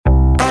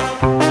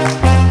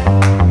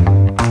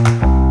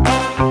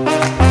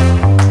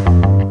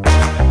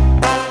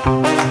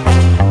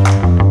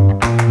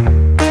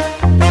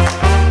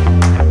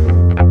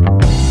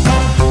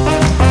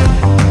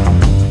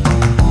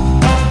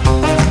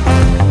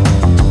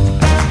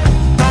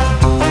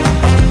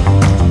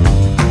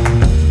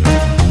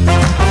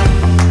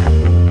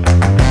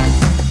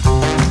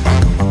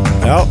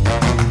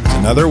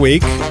another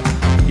week.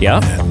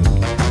 Yep.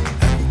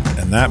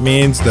 And that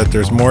means that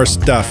there's more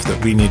stuff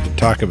that we need to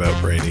talk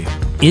about, Brady.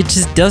 It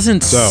just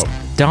doesn't stop.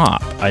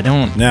 I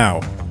don't...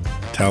 Now,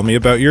 tell me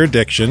about your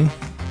addiction.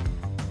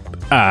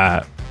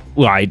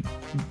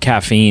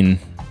 Caffeine.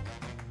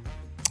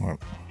 Well,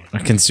 I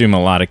consume a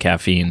lot of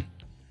caffeine.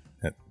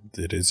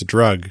 it is a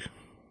drug.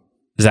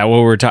 Is that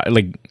what we're talking?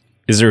 Like,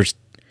 are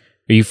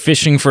you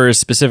fishing for a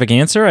specific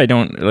answer? I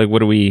don't, like, what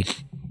do we...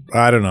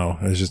 I don't know.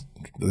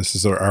 This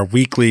is our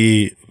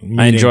weekly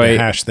meeting to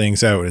hash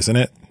things out, isn't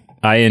it?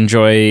 I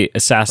enjoy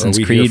Assassin's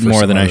Creed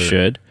more than I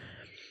should.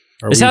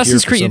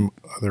 Assassin's Creed, for some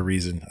other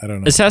reason. I don't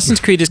know. Assassin's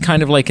Creed is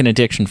kind of like an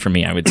addiction for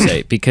me, I would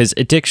say, because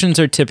addictions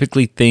are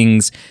typically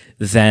things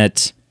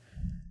that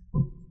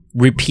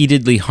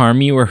repeatedly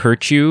harm you or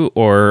hurt you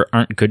or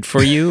aren't good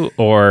for you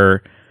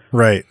or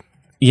right,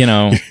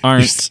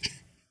 aren't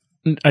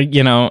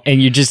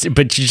and you're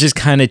just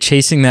kind of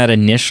chasing that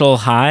initial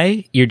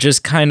high. You're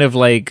just kind of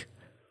like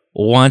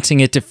wanting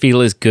it to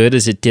feel as good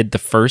as it did the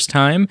first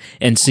time,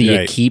 and so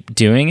you keep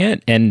doing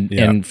it,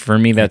 and for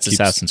me that's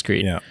Assassin's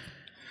Creed.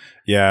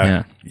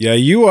 Yeah,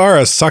 you are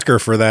a sucker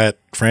for that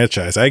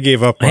franchise. I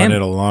gave up on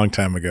it a long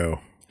time ago.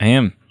 I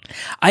am.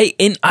 I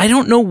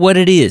don't know what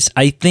it is.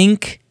 I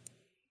think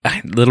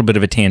a little bit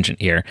of a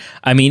tangent here.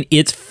 I mean,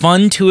 it's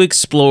fun to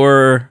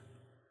explore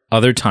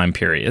other time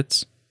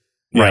periods,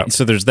 right?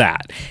 So there's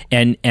that.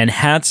 And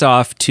hats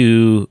off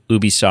to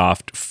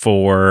Ubisoft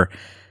for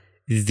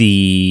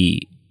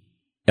the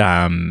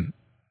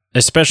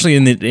especially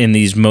in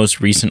these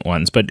most recent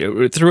ones, but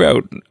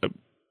throughout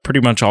pretty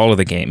much all of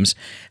the games.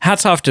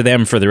 Hats off to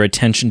them for their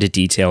attention to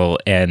detail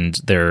and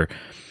their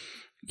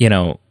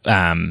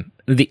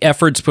the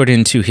efforts put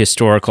into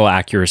historical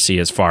accuracy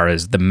as far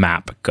as the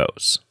map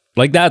goes.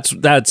 Like that's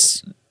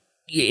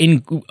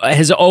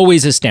has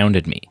always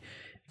astounded me.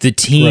 The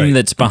team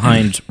that's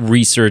behind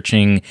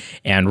researching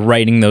and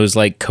writing those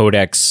like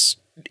codex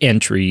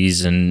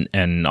entries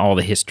and all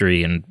the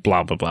history and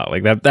blah blah blah,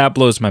 like that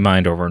blows my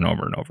mind over and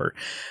over and over.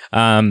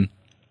 And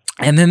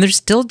then there's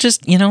still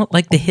just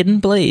like the Hidden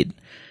Blade,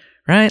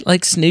 right?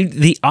 Like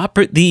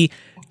the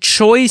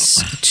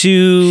choice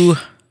to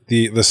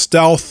the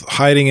stealth,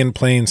 hiding in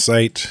plain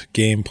sight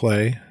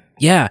gameplay.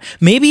 Yeah,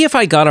 maybe if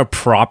I got a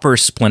proper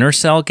Splinter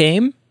Cell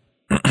game,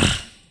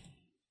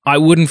 I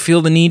wouldn't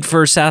feel the need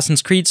for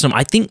Assassin's Creed.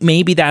 I think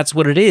maybe that's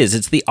what it is.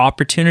 It's the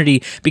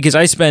opportunity, because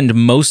I spend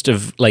most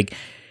of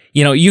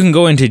you can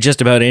go into just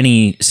about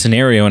any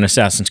scenario in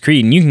Assassin's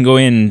Creed, and you can go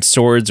in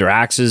swords or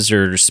axes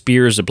or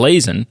spears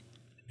ablazing.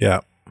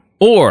 Yeah.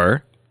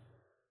 Or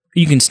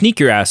you can sneak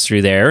your ass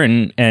through there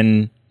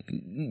and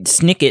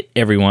snick it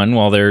everyone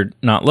while they're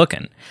not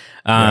looking.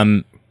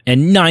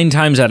 And 9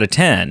 times out of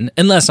 10,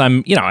 unless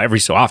I'm, every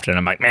so often,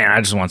 I'm like, man, I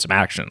just want some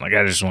action. Like,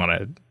 I just want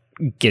to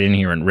get in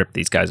here and rip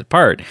these guys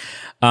apart.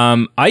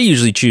 I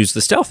usually choose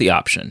the stealthy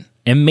option.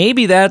 And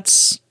maybe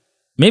that's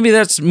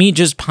me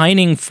just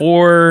pining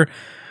for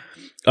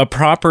a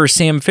proper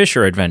Sam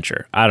Fisher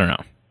adventure. I don't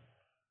know.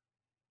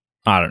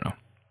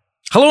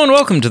 Hello and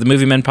welcome to the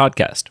Movie Men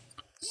Podcast.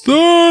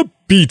 The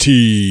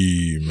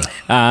B-Team.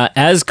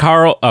 As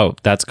Carl... Oh,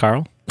 that's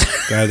Carl?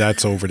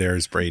 That's over there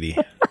is Brady.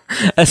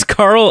 As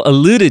Carl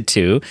alluded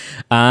to,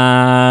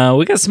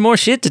 we got some more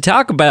shit to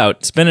talk about.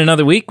 It's been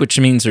another week, which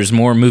means there's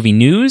more movie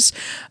news.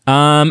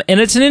 And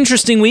it's an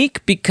interesting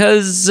week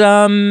because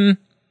we're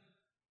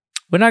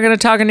not going to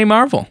talk any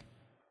Marvel.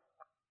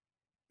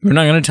 We're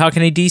not going to talk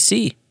any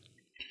DC.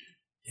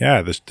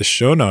 Yeah, the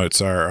show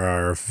notes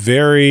are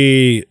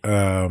very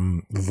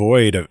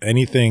void of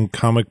anything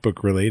comic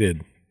book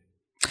related.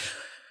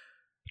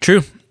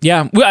 True.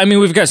 Yeah. I mean,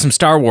 we've got some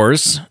Star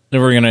Wars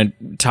that we're going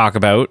to talk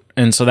about.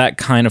 And so that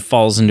kind of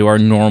falls into our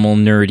normal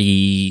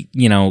nerdy,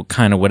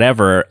 kind of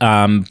whatever.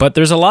 But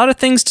there's a lot of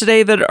things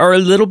today that are a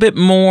little bit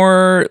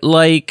more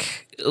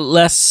like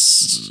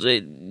less.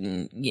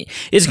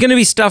 It's going to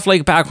be stuff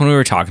like back when we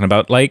were talking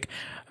about like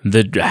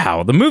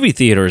how the movie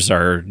theaters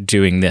are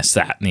doing this,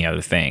 that, and the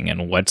other thing.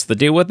 And what's the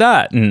deal with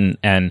that?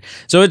 And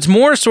so it's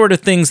more sort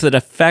of things that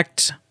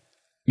affect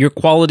your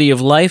quality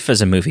of life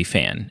as a movie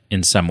fan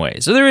in some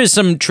ways. So there is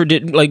some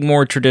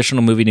more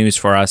traditional movie news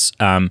for us,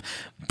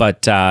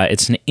 but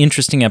it's an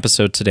interesting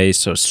episode today,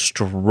 so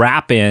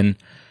strap in,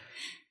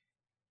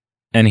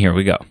 and here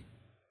we go.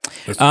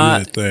 Let's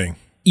do the thing.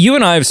 You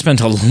and I have spent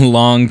a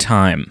long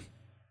time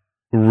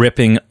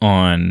ripping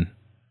on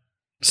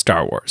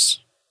Star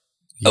Wars.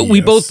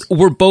 Yes.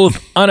 We're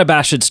both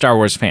unabashed Star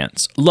Wars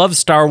fans. Love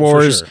Star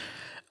Wars. For sure.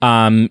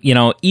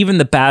 Even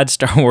the bad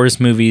Star Wars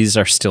movies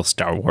are still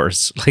Star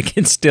Wars. Like,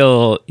 it's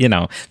still,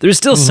 there's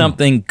still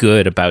something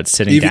good about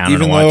sitting down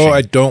and watching. Even though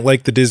I don't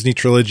like the Disney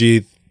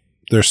trilogy,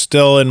 they're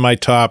still in my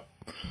top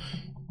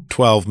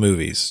 12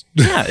 movies.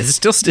 Yeah, it's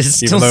still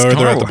even though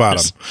they're at the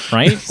bottom,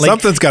 right?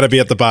 Something's got to be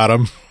at the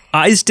bottom.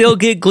 I still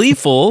get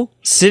gleeful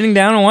sitting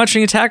down and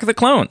watching Attack of the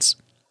Clones.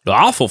 The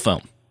awful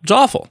film. It's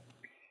awful.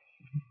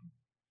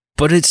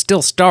 but it's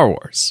still Star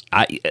Wars.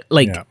 I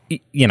think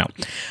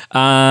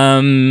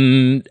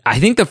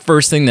the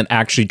first thing that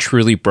actually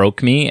truly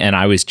broke me, and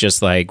I was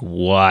just like,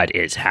 what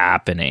is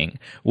happening,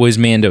 was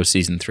Mando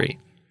season 3.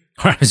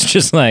 I was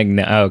just like,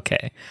 no,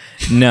 okay.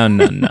 No.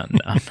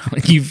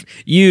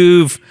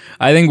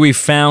 I think we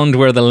found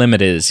where the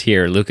limit is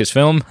here,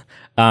 Lucasfilm.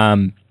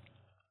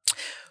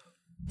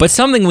 But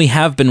something we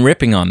have been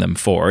ripping on them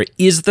for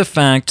is the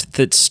fact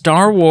that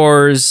Star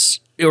Wars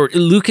or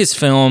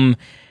Lucasfilm,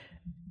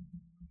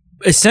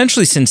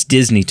 essentially since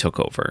Disney took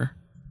over,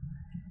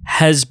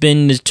 has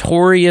been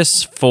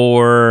notorious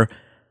for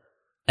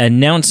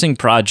announcing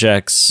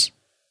projects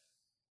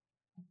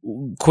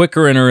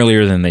quicker and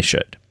earlier than they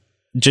should.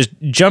 Just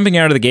jumping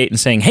out of the gate and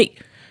saying, hey,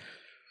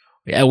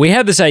 we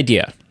had this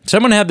idea.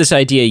 Someone had this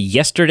idea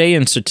yesterday,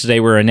 and so today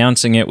we're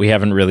announcing it. We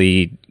haven't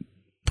really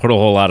put a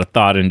whole lot of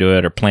thought into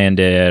it or planned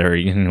it or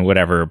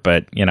whatever,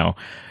 but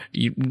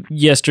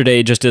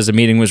yesterday, just as a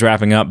meeting was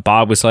wrapping up,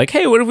 Bob was like,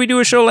 hey, what if we do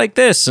a show like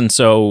this? And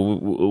so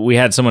we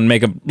had someone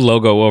make a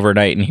logo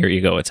overnight, and here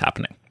you go, it's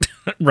happening.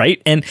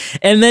 Right? And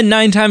then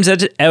 9 times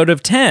out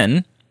of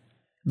 10,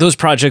 those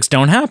projects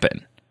don't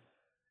happen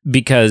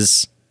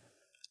because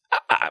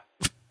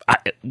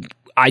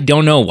I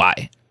don't know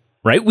why,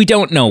 right? We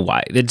don't know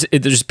why.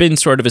 There's been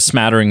sort of a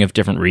smattering of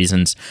different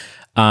reasons.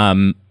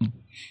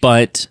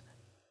 But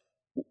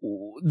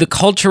the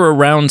culture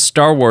around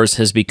Star Wars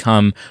has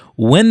become,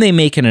 when they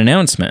make an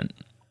announcement,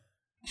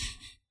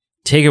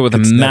 take it with a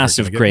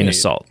massive grain of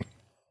salt.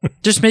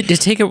 Just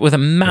take it with a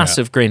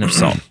massive grain of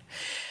salt.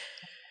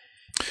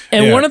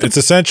 And it's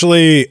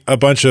essentially a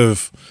bunch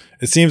of,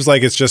 it seems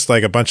like it's just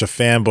like a bunch of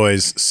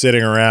fanboys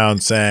sitting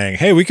around saying,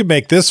 hey, we could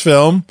make this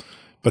film,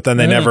 but then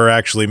they never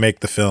actually make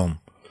the film.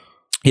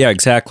 Yeah,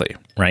 exactly.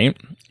 Right?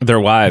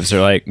 Their wives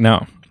are like,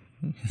 no.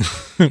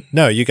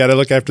 No, you got to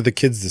look after the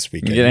kids this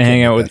weekend. You got to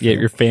hang out with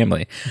your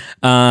family.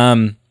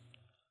 One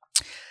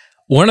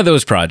of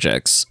those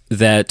projects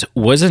that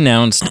was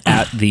announced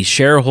at the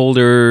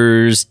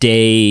shareholders'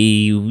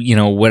 day,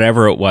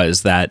 whatever it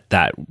was, that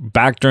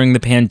back during the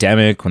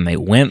pandemic when they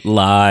went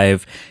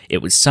live,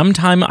 it was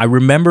sometime, I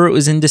remember it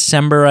was in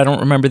December. I don't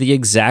remember the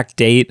exact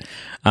date,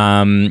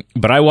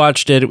 but I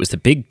watched it. It was the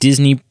big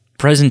Disney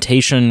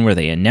presentation where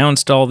they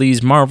announced all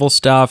these Marvel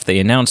stuff. They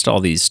announced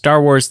all these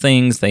Star Wars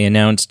things. They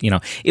announced,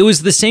 it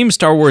was the same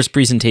Star Wars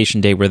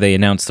presentation day where they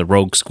announced the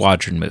Rogue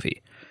Squadron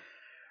movie,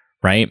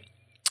 right?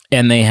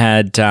 And they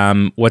had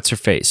what's her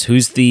face?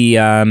 Who's the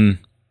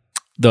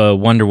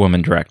Wonder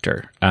Woman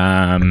director?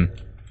 It's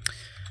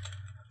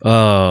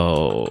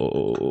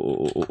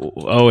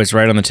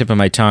right on the tip of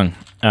my tongue.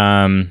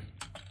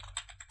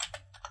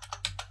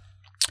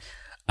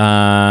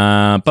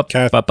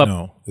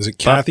 No, is it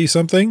Kathy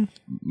something?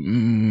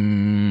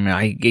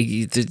 I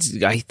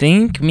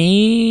think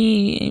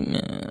me.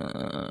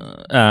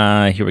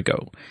 Here we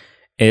go.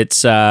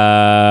 It's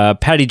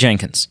Patty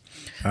Jenkins.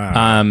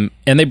 And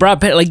they brought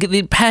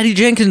Patty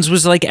Jenkins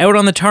was like out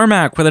on the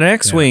tarmac with an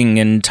X-wing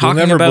and talking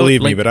about. You'll never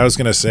believe me, but I was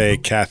going to say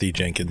Kathy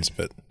Jenkins,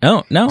 but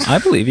no, I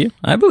believe you.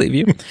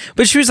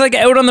 But she was like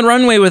out on the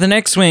runway with an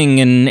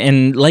X-wing,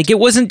 and like it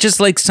wasn't just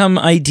like some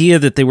idea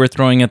that they were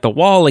throwing at the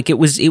wall. Like it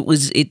was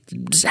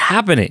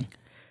happening.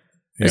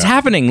 It's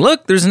happening.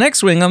 Look, there's an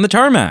X-wing on the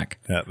tarmac.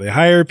 Yeah, they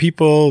hire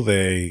people.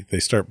 They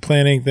start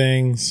planning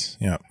things.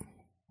 Yeah,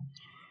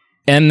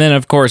 and then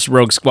of course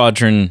Rogue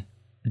Squadron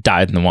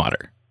died in the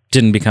water.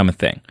 Didn't become a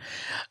thing.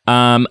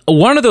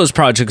 One of those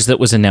projects that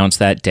was announced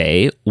that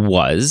day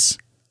was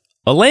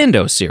a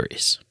Lando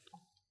series.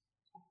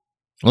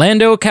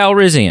 Lando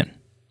Calrissian.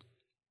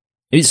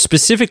 It's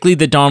specifically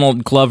the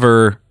Donald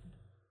Glover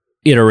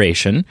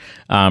iteration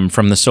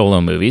from the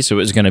Solo movie. So it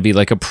was going to be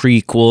like a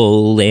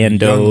prequel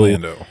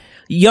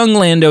Young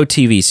Lando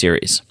TV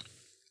series.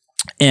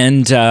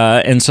 And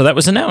so that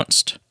was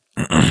announced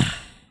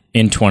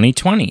in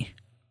 2020,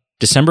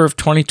 December of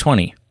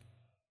 2020.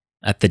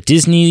 At the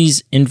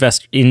Disney's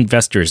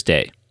Investors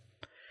Day.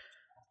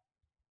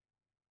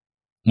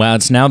 Well,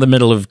 it's now the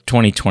middle of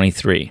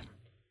 2023.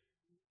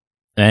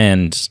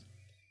 And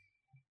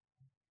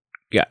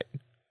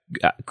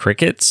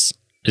crickets?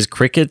 Is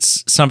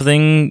crickets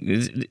something?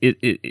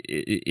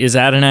 Is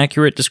that an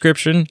accurate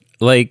description?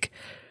 Like,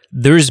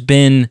 there's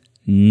been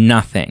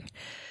nothing.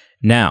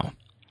 Now,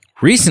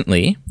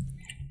 recently,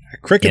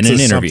 crickets in an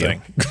interview.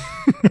 Something.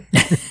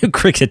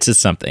 Crickets is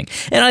something.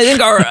 And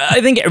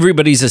I think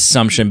everybody's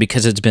assumption,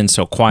 because it's been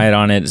so quiet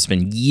on it, it's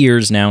been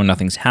years now,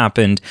 nothing's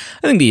happened.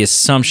 I think the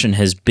assumption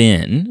has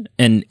been,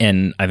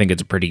 and I think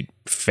it's a pretty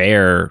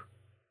fair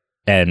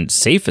and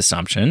safe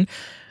assumption,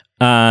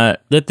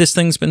 that this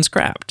thing's been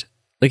scrapped.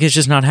 Like, it's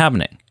just not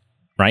happening,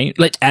 right?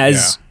 Like,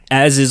 as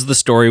is the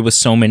story with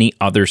so many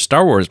other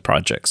Star Wars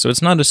projects. So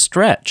it's not a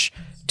stretch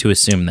to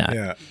assume that.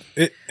 Yeah.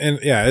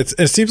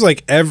 It seems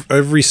like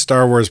every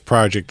Star Wars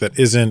project that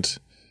isn't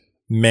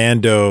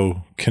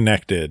Mando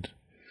connected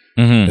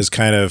has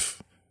kind of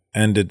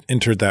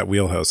entered that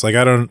wheelhouse. Like,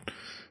 I don't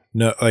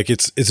know, like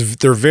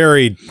they're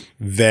very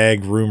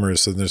vague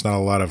rumors, so there's not a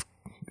lot of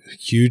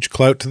huge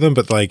clout to them,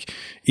 but like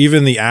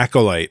even the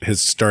Acolyte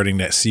is starting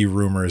to see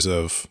rumors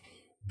of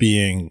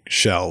being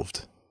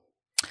shelved.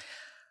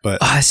 But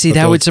see,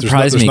 that would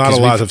surprise me. There's not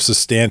a lot of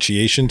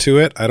substantiation to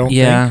it, I don't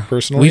think,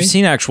 personally. We've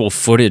seen actual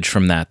footage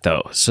from that,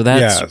 though. So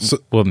that's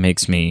what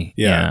makes me...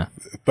 Yeah.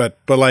 But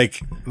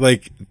like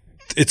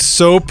it's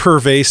so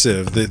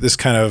pervasive, this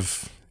kind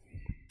of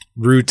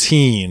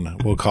routine,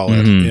 we'll call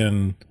it,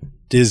 in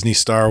Disney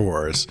Star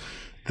Wars,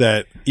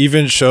 that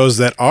even shows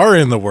that are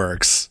in the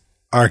works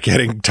are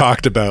getting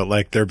talked about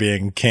like they're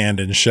being canned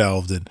and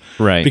shelved, and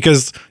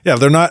because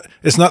they're not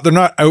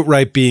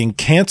outright being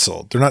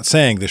canceled. They're not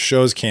saying the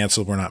show's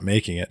canceled, we're not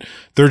making it.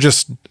 They're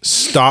just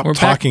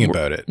talking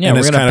about it, and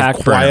it's kind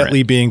of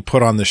quietly being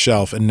put on the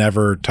shelf and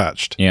never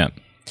touched. Yeah.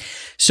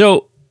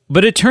 So,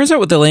 but it turns out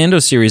with the Lando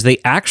series, they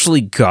actually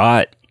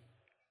got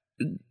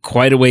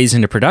quite a ways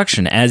into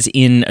production, as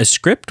in a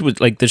script with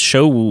like the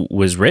show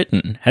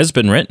has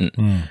been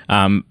written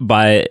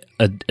by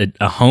a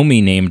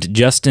homie named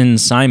Justin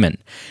Simon.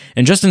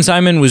 And Justin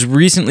Simon was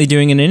recently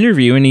doing an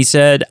interview, and he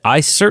said,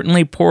 I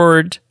certainly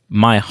poured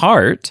my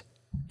heart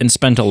and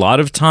spent a lot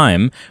of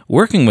time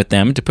working with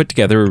them to put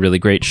together a really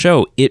great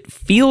show. It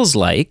feels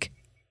like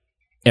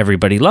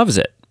everybody loves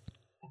it.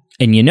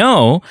 And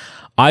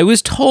I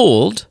was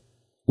told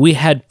we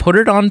had put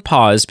it on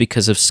pause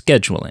because of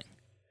scheduling.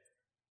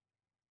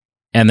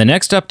 And the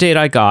next update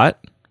I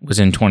got was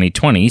in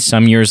 2020,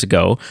 some years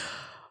ago.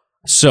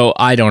 So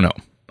I don't know.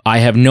 I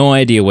have no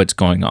idea what's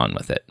going on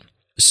with it.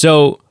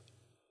 So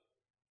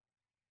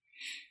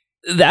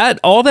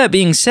all that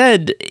being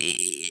said,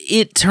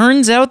 it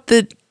turns out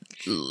that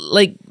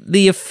like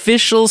the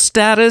official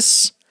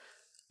status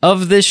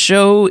of this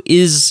show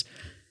is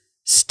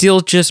still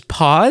just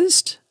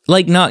paused,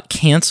 like not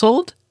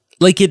canceled.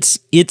 Like it's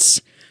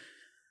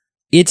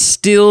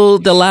still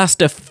the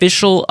last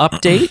official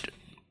update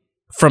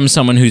from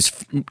someone who's,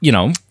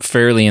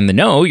 fairly in the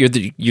know. You're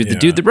the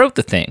dude that wrote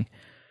the thing.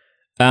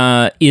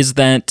 Is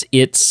that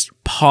it's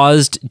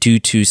paused due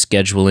to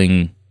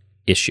scheduling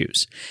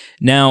issues.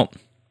 Now,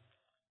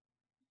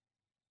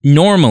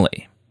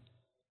 normally,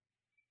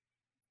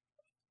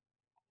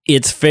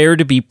 it's fair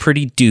to be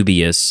pretty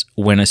dubious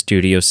when a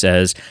studio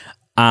says,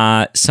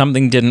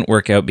 something didn't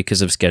work out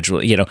because of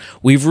scheduling.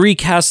 We've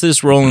recast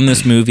this role in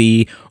this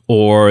movie,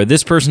 or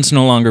this person's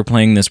no longer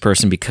playing this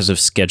person because of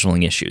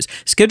scheduling issues.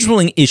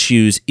 Scheduling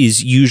issues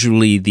is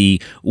usually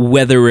the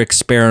weather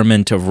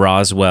experiment of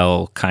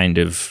Roswell kind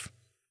of,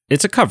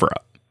 it's a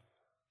cover-up,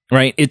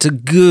 right? It's a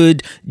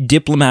good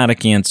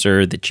diplomatic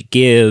answer that you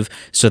give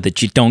so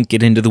that you don't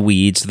get into the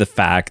weeds of the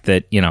fact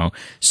that,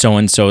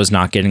 so-and-so is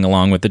not getting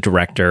along with the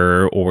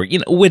director, or,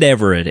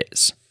 whatever it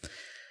is.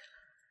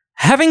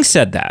 Having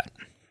said that,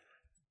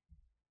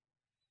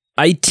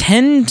 I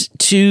tend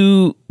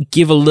to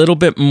give a little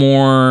bit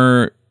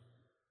more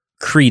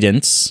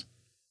credence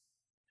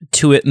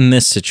to it in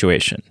this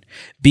situation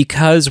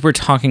because we're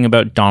talking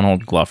about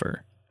Donald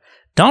Glover.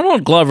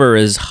 Donald Glover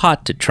is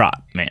hot to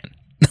trot, man.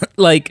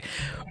 Like,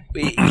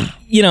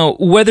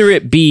 whether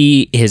it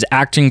be his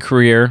acting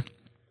career,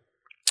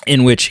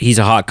 in which he's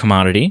a hot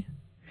commodity,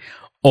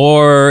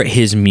 or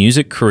his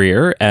music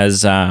career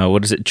as,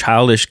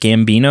 Childish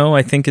Gambino,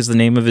 I think is the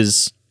name of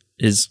his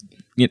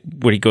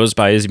what he goes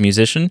by as a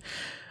musician.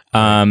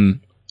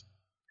 I'm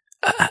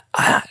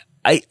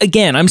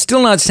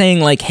still not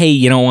saying like, hey,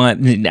 you know what?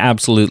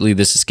 Absolutely,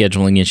 this is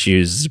scheduling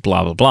issues,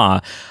 blah, blah,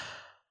 blah.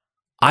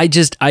 I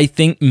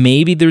think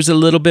maybe there's a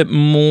little bit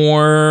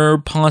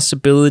more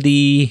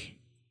possibility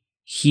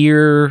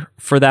here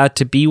for that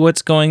to be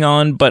what's going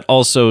on, but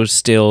also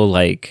still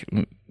like,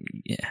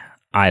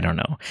 I don't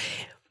know.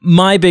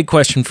 My big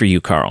question for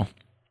you, Carl,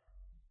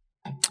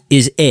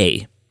 is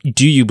A,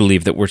 do you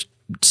believe that we're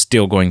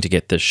still going to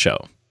get this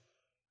show?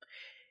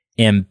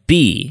 And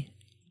B,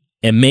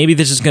 and maybe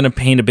this is going to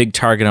paint a big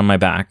target on my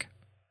back,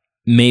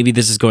 maybe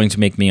this is going to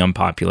make me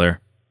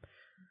unpopular,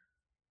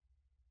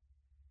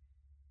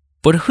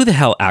 but who the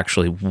hell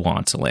actually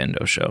wants a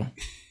Lando show?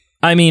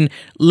 I mean,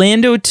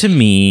 Lando to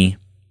me,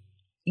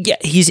 yeah,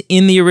 he's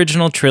in the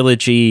original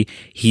trilogy.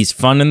 He's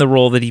fun in the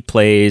role that he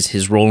plays.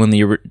 His role in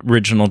the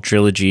original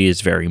trilogy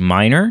is very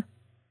minor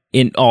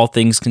in all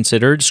things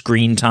considered,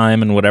 screen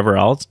time and whatever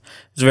else.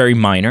 It's very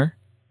minor.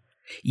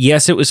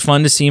 Yes, it was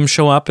fun to see him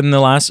show up in the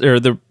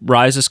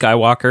Rise of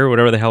Skywalker,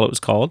 whatever the hell it was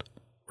called,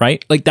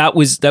 right? Like it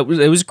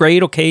was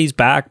great. Okay, he's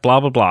back, blah,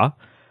 blah, blah.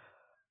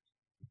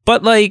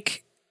 But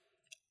like,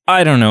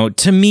 I don't know.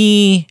 To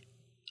me,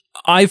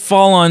 I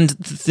fall on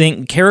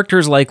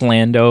characters like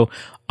Lando.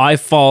 I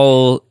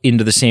fall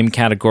into the same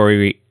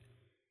category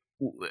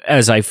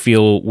as I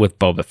feel with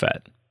Boba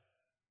Fett.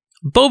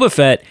 Boba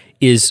Fett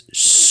is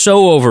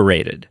so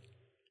overrated.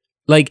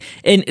 Like,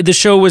 and the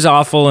show was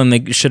awful and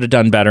they should have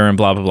done better and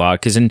blah, blah, blah.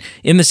 Because in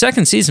the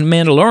second season,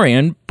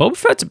 Mandalorian, Boba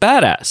Fett's a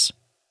badass.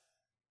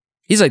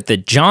 He's like the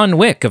John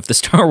Wick of the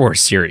Star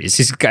Wars series.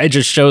 This guy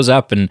just shows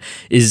up and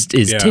is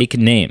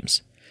taking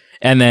names.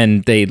 And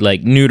then they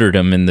like neutered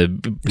him in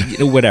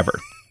the whatever.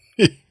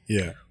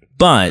 Yeah.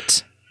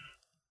 But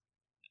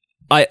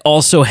I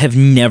also have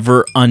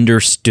never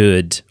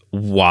understood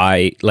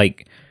why,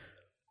 like,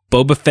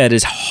 Boba Fett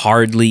is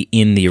hardly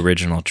in the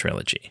original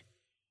trilogy.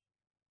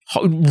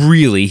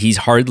 Really, he's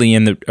hardly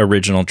in the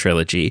original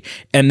trilogy.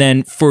 And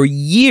then for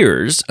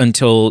years,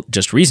 until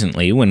just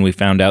recently, when we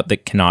found out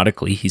that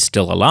canonically he's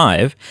still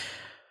alive,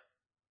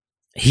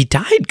 he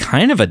died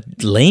kind of a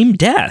lame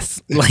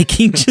death. Like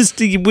he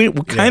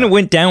kind of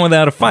went down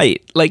without a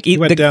fight. Like he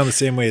went down the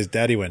same way his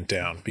daddy went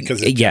down because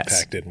his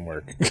jetpack didn't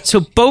work. So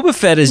Boba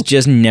Fett has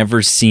just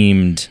never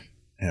seemed.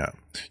 Yeah,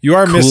 you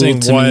are cool missing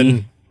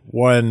to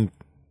one.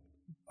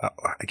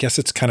 I guess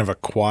it's kind of a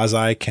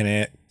quasi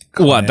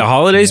What, the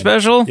holiday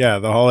special? Yeah,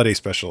 the holiday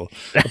special.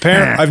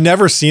 Apparently, I've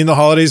never seen the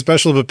holiday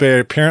special, but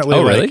apparently,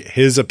 really? like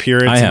his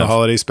appearance in the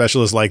holiday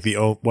special is like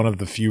one of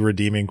the few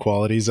redeeming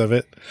qualities of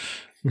it.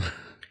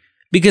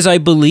 Because I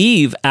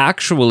believe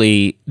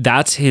actually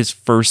that's his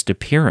first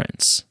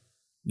appearance.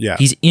 Yeah,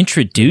 he's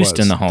introduced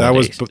in the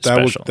holiday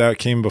special. That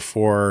came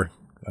before.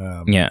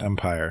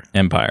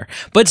 Empire.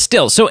 But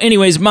still, so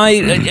anyways,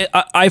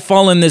 I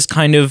fall in this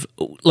kind of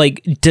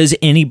like, does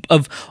any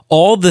of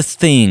all the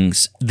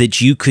things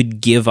that you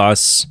could give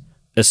us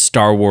a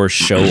Star Wars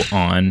show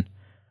on,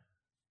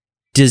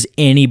 does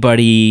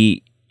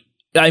anybody,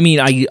 I mean,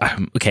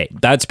 okay,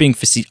 that's being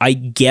facetious. I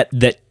get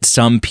that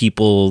some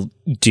people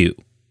do.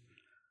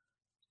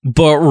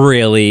 But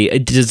really,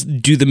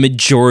 do the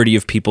majority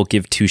of people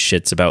give two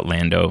shits about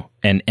Lando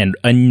and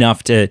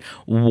enough to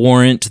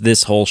warrant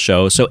this whole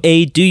show? So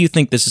A, do you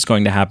think this is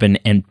going to happen?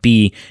 And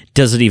B,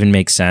 does it even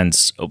make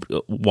sense?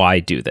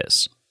 Why do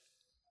this?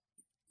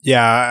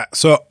 Yeah,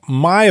 so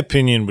my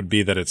opinion would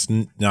be that it's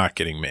not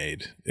getting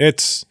made.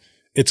 It's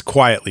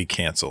quietly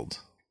canceled.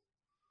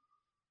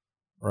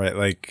 Right?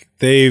 Like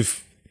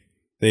they've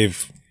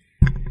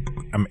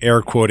I'm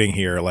air quoting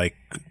here, like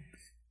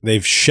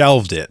they've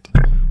shelved it.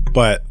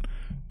 But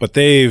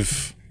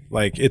they've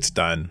like, it's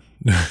done.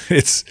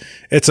 it's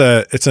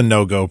a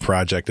no-go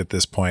project at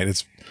this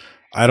point.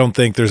 I don't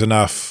think there's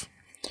enough,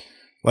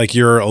 like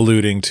you're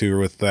alluding to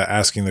with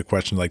asking the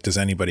question, like, does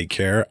anybody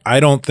care?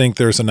 I don't think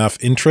there's enough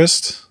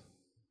interest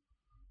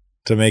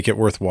to make it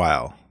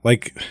worthwhile.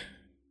 Like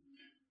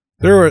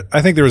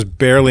I think there was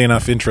barely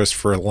enough interest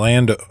for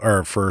Lando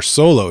or for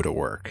Solo to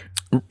work.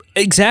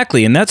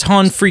 Exactly, and that's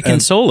Han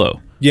freaking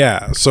Solo.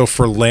 Yeah, so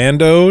for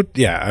Lando,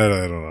 yeah, I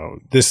don't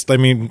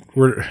know.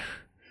 We're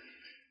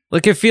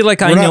like, I feel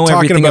like I know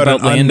everything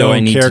about Lando. I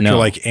need to know,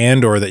 like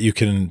Andor, that you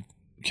can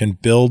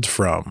build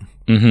from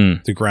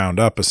the ground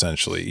up.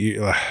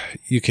 Essentially,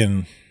 you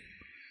can.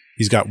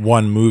 He's got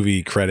one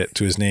movie credit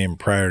to his name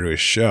prior to his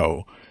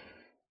show,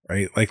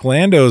 right? Like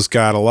Lando's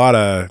got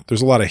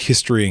there's a lot of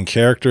history and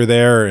character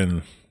there,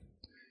 and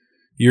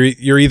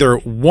you're either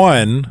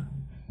one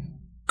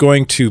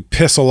going to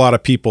piss a lot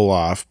of people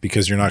off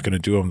because you're not going to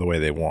do them the way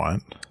they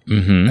want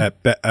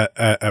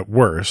at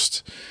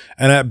worst,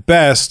 and at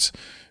best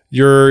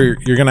you're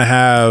going to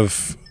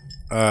have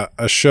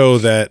a show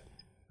that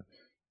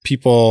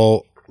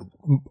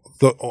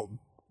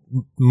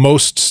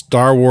most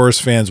Star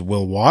Wars fans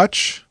will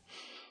watch,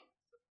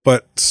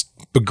 but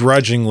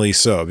begrudgingly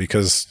so,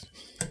 because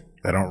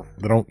they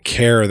don't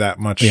care that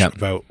much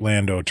about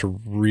Lando to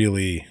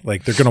really,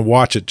 like, they're going to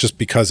watch it just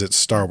because it's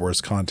Star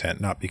Wars content,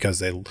 not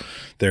because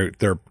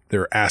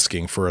they're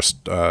asking for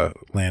a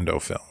Lando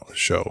film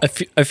show.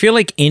 I feel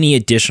like any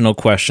additional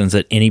questions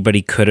that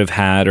anybody could have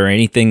had, or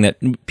anything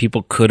that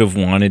people could have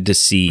wanted to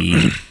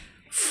see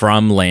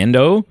from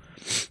Lando,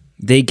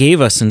 they gave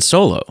us in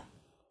Solo.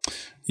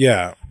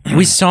 Yeah,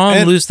 we saw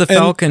him lose the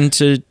Falcon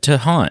to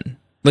Han.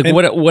 Like,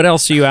 what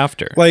else are you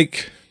after?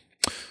 Like,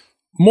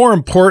 more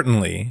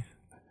importantly,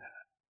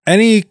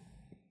 any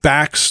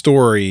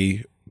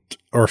backstory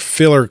or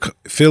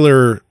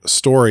filler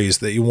stories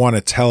that you want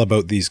to tell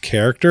about these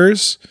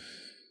characters,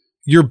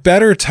 you're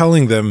better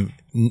telling them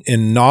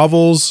in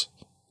novels,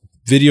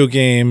 video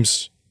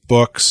games,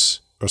 books.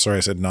 Oh, sorry,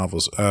 I said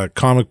novels.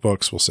 Comic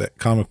books. We'll say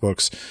comic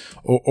books,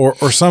 or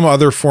some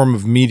other form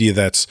of media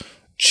that's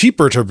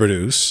cheaper to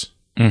produce,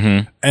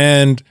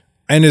 and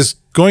is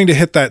going to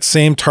hit that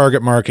same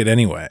target market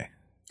anyway.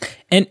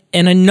 And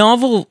a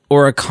novel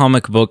or a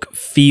comic book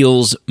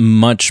feels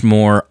much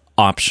more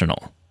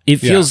optional. It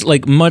feels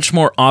like much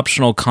more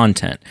optional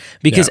content,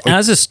 because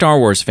as a Star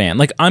Wars fan,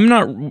 like I'm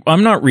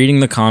not reading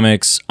the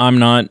comics, I'm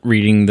not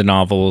reading the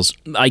novels.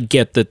 I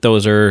get that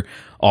those are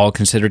all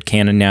considered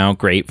canon now,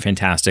 great,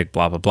 fantastic,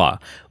 blah blah blah.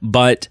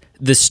 But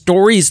the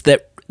stories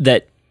that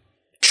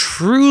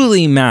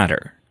truly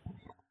matter,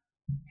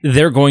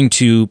 they're going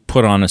to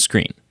put on a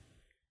screen.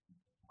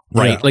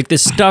 Right, like the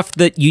stuff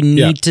that you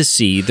need to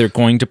see, they're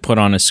going to put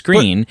on a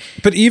screen.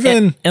 But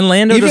even and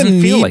Lando even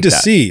doesn't feel like to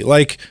that. See,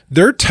 like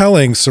they're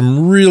telling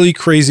some really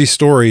crazy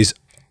stories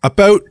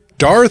about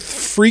Darth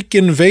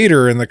freaking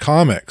Vader in the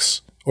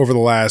comics over the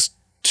last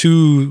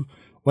two.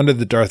 When did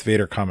the Darth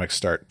Vader comics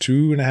start?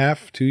 2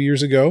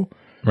 years ago,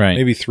 right?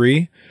 Maybe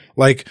 3.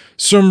 Like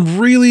some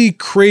really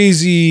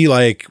crazy,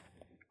 like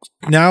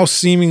now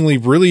seemingly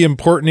really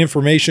important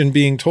information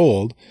being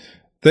told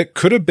that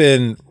could have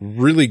been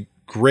really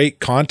great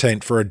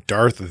content for a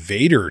Darth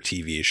Vader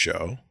TV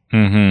show.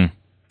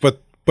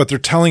 But but they're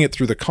telling it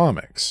through the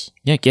comics.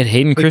 Yeah, get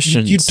Hayden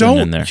Christensen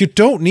in there. You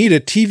don't need a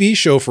TV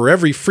show for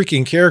every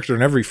freaking character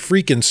and every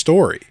freaking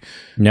story.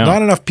 No.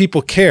 Not enough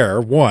people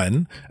care,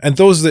 one. And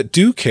those that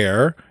do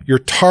care, your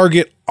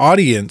target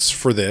audience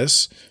for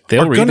this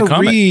They'll are going to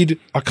read read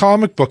a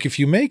comic book if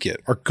you make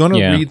it, are going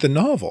to read the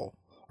novel,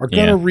 are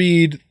going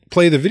to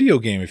play the video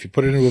game if you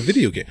put it into a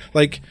video game.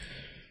 Like,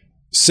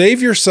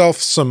 save yourself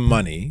some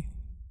money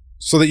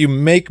so that you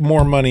make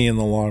more money in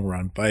the long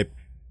run by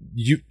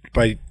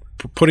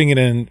putting it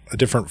in a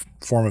different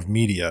form of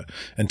media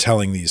and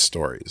telling these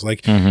stories.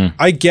 Like,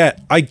 I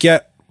get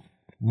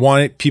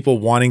people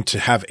wanting to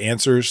have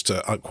answers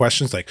to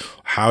questions like,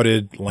 how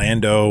did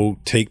Lando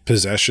take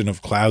possession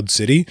of Cloud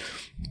City?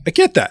 I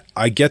get that.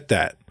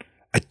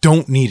 I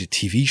don't need a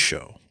TV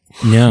show.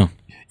 No.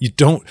 You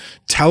don't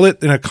tell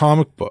it in a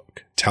comic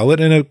book, tell it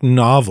in a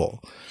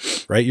novel,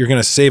 right? You're going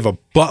to save a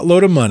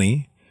buttload of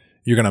money.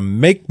 You're going to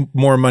make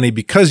more money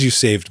because you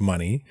saved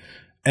money.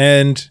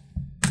 And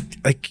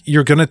like,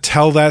 you're going to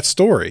tell that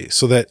story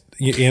so that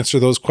you answer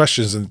those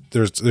questions. And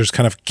there's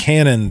kind of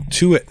canon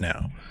to it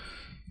now.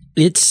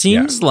 It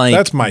seems like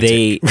that's my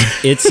take.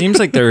 It seems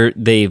like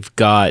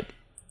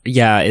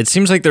it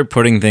seems like they're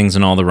putting things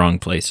in all the wrong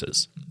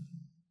places.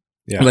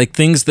 Yeah. Like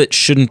things that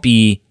shouldn't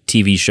be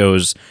TV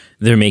shows,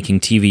 they're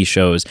making TV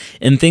shows,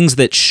 and things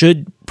that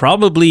should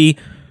probably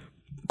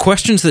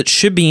questions that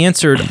should be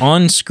answered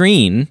on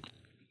screen,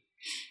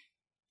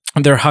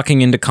 they're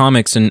hucking into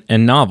comics and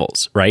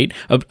novels, right?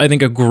 I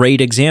think a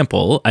great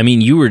example, I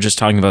mean, you were just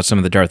talking about some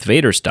of the Darth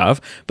Vader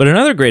stuff, but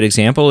another great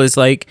example is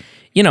like,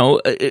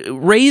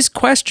 Rey's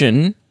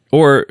question,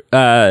 or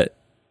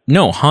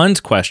Han's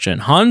question.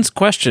 Han's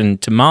question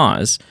to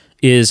Maz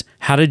is,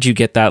 how did you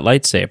get that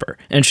lightsaber?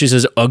 And she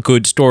says, a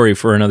good story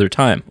for another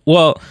time.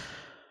 Well,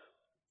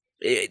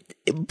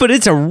 but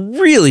it's a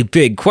really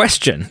big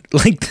question.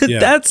 Like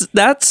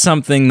that's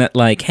something that,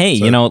 like,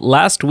 hey,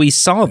 last we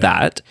saw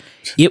that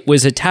it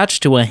was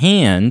attached to a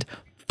hand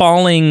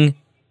falling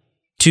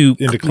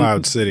into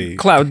Cloud City,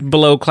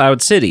 below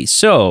Cloud City.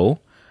 So,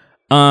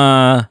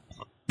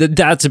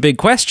 that's a big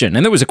question.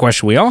 And there was a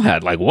question we all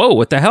had, like, whoa,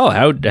 what the hell?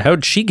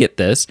 How'd she get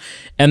this?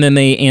 And then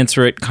they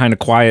answer it kind of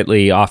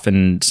quietly off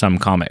in some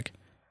comic.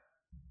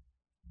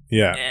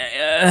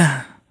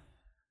 Yeah.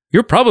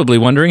 You're probably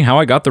wondering how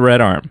I got the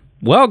red arm.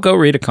 Well, go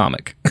read a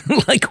comic.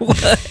 Like,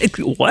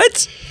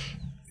 what?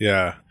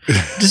 Yeah.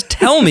 Just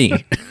tell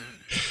me.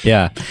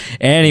 Yeah.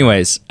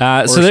 Anyways,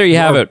 so there you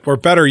have it. Or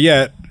better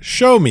yet,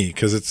 show me,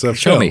 because it's a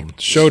film. Me.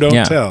 Show,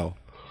 don't tell.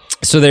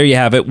 So there you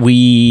have it.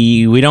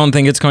 We don't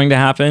think it's going to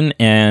happen,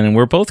 and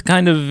we're both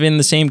kind of in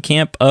the same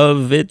camp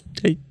of it.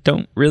 I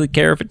don't really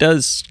care if it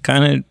does.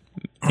 Kind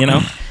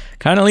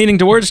of leaning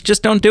towards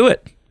just don't do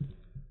it.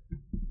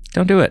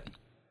 Don't do it.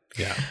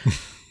 Yeah.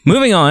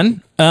 Moving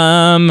on.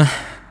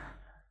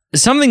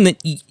 Something that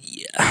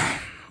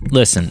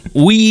listen,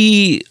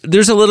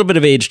 there's a little bit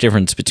of age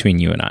difference between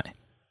you and I.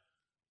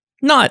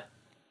 Not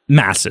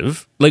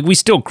massive. Like, we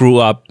still grew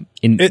up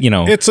in,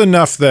 It's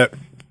enough that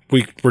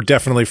we're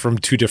definitely from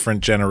two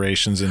different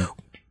generations and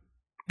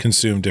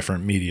consumed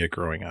different media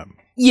growing up.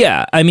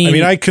 Yeah, I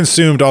mean, I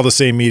consumed all the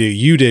same media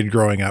you did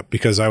growing up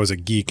because I was a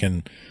geek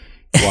and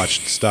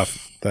watched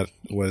stuff that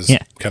was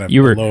kind of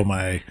below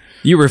my.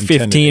 You were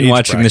 15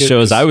 watching the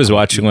shows I was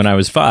watching when I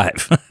was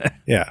 5.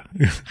 Yeah.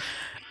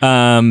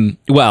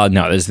 Well,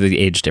 no, there's the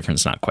age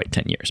difference, not quite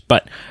 10 years.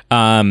 But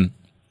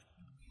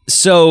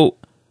so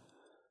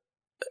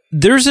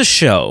there's a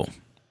show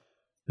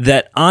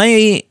that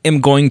I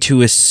am going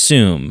to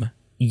assume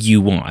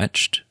you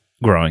watched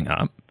growing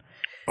up.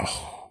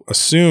 Oh,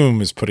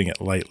 assume is putting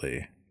it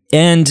lightly.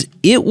 And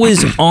it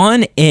was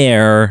on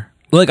air.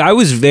 Like, I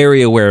was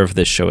very aware of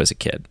this show as a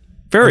kid.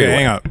 Very aware.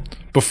 Hang on.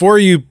 Before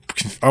you,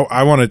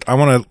 I want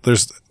to,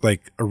 there's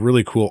like a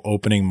really cool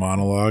opening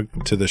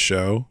monologue to the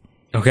show.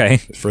 Okay.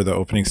 For the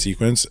opening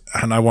sequence.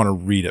 And I want to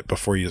read it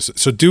before you.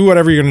 So do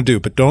whatever you're going to do,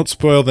 but don't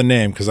spoil the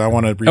name because I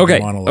want to read the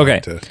monologue.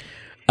 Okay.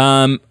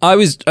 I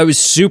was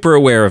super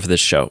aware of this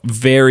show.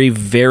 Very,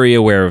 very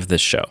aware of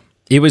this show.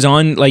 It was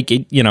on, like,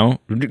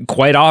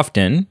 quite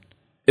often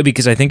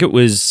because I think it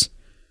was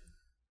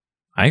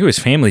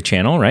Family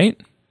Channel, right?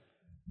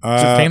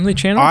 Was it Family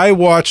Channel? I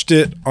watched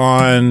it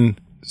on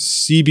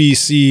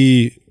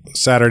CBC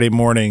Saturday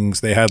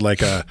mornings. They had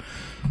like a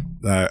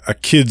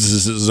kids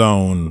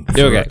zone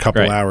for a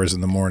couple hours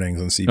in the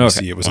mornings on CBC.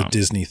 Okay. It was a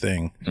Disney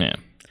thing. Yeah.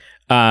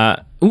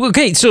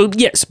 Okay, so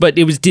yes, but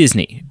it was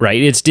Disney,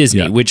 right? It's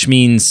Disney, which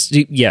means,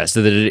 yes,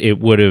 that it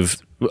would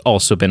have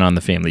also been on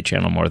the Family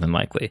Channel more than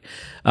likely.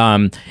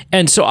 And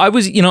so I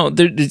was,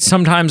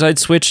 sometimes I'd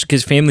switch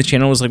because Family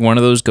Channel was like one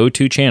of those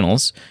go-to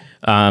channels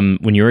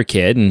when you were a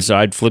kid. And so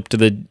I'd flip to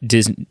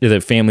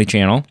the Family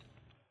Channel.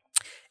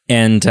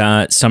 And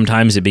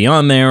sometimes it'd be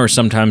on there, or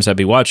sometimes I'd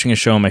be watching a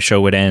show and my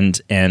show would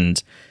end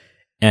and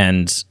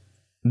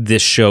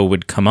this show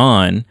would come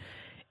on.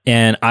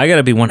 And I got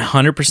to be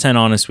 100%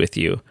 honest with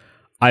you.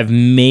 I've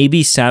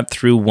maybe sat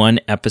through one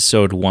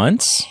episode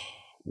once.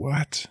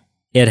 What?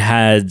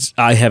 I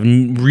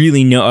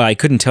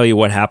couldn't tell you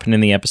what happened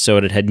in the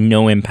episode. It had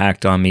no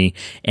impact on me.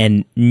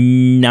 And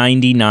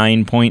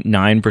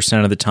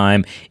 99.9% of the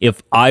time,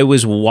 if I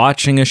was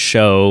watching a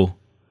show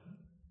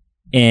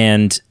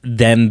and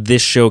then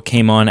this show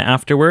came on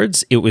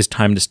afterwards, it was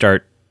time to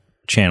start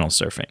channel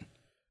surfing.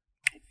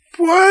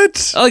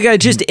 What? Like I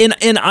just,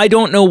 and I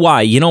don't know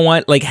why. You know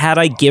what? Like, had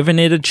I given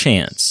it a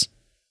chance,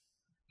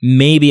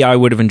 maybe I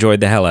would have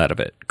enjoyed the hell out of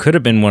it. Could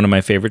have been one of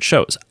my favorite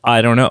shows.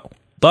 I don't know.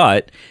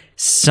 But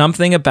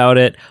something about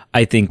it,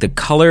 I think the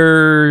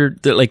color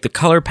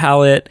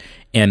palette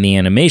and the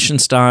animation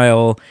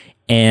style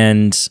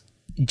and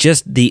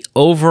just the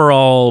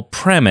overall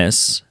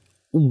premise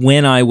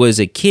when I was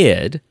a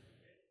kid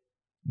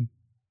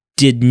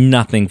did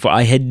nothing for.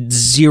 I had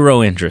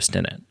zero interest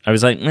in it. I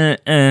was like,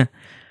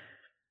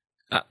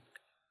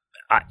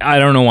 I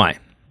don't know why.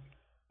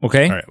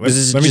 Okay, all right,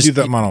 let me do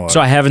that monologue.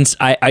 So I haven't.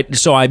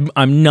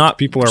 I'm not.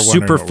 People are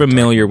super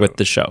familiar with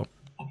the show.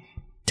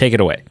 Take it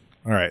away.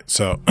 All right,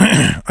 so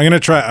I'm gonna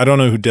try. I don't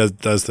know who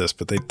does this,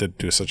 but they did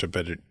do such a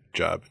better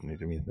job. I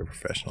mean, they're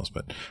professionals,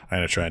 but I'm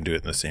gonna try and do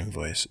it in the same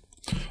voice.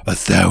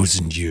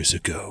 1,000 years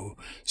ago,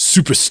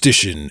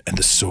 superstition and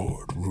the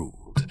sword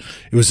ruled.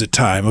 It was a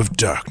time of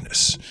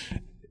darkness.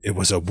 It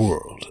was a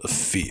world of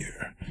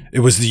fear. It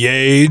was the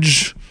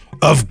age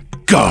of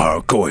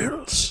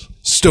gargoyles.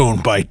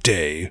 Stone by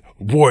day,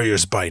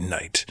 warriors by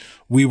night.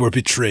 We were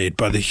betrayed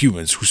by the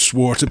humans who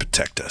swore to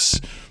protect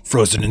us,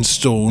 frozen in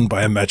stone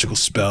by a magical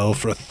spell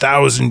for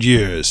 1,000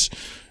 years.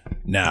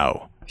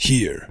 Now,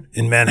 here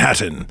in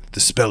Manhattan, the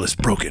spell is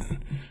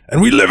broken,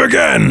 and we live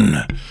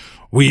again.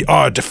 We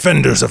are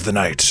defenders of the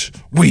night.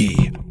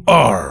 We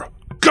are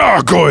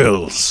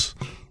gargoyles.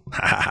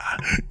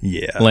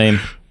 Yeah.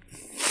 Lame.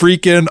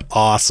 Freaking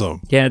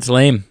awesome. Yeah, it's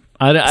lame.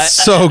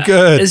 So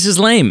good. This is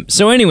lame.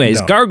 So,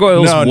 anyways,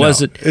 Gargoyles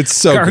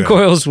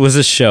was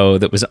a show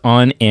that was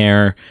on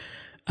air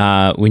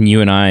when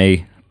you and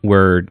I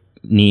were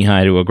knee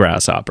high to a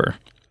grasshopper.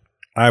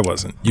 I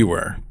wasn't. You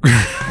were.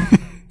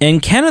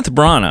 And Kenneth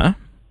Branagh,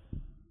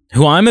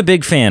 who I'm a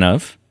big fan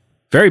of,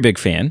 very big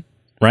fan,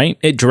 right?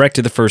 It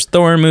directed the first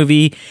Thor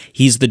movie.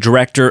 He's the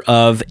director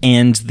of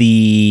and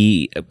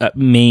the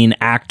main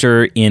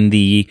actor in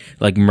the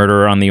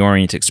Murder on the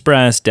Orient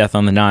Express, Death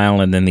on the Nile,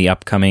 and then the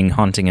upcoming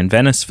Haunting in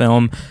Venice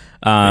film.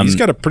 He's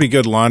got a pretty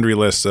good laundry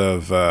list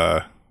of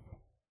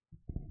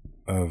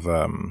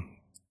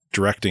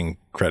directing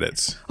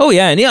credits. Oh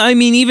yeah, and I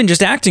mean even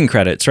just acting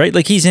credits, right?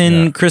 Like he's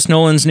in Chris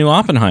Nolan's new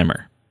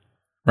Oppenheimer,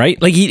 right?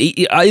 Like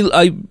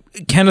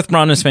Kenneth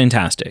Branagh is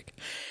fantastic.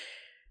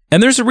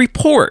 And there's a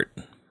report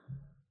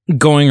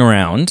going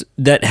around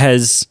that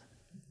has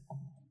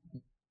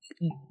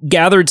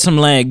gathered some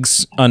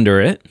legs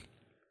under it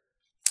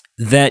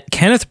that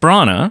Kenneth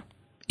Branagh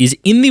is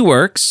in the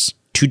works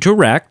to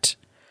direct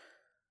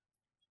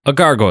a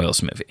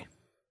Gargoyles movie.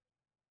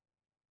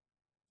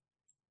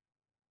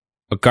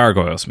 A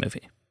Gargoyles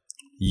movie.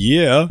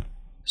 Yeah.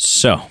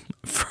 So,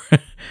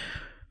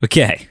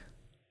 okay.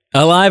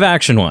 A live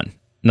action one,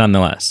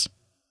 nonetheless.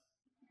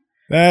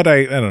 That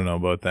I don't know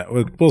about that.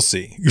 We'll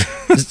see.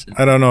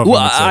 I don't know.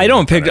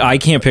 I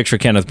can't picture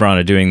Kenneth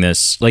Branagh doing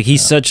this. Like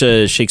he's such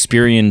a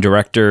Shakespearean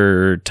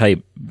director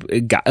type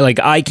guy.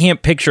 Like I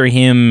can't picture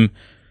him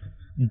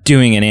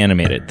doing an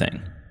animated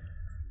thing.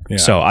 Yeah.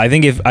 So I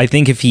think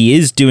if he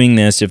is doing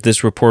this, if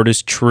this report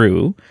is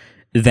true,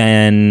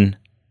 then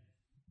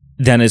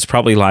it's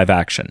probably live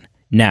action.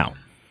 Now,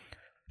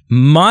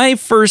 my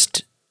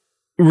first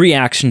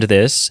reaction to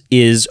this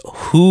is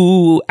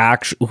who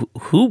wants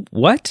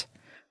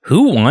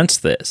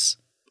this?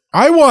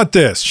 I want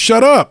this.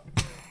 Shut up.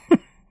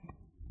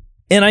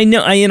 And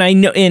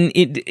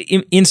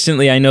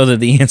instantly I know that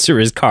the answer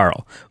is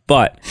Carl.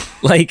 But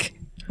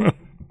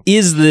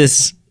is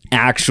this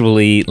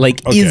actually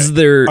is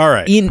there? All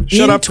right.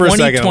 Shut up for a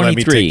second and let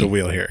me take the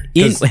wheel here.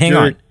 Hang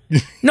on.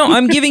 No,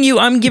 I'm giving you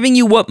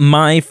what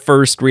my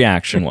first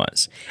reaction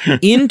was.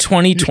 In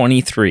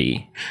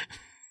 2023,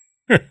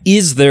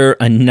 is there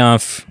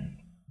enough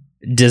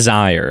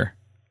desire?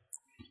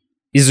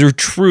 Is there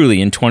truly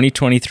in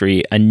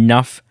 2023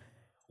 enough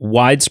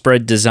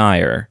widespread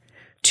desire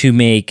to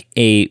make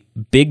a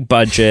big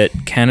budget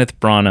Kenneth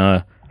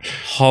Branagh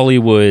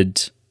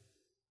Hollywood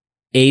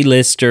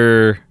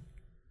A-lister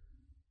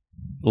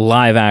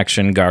live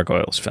action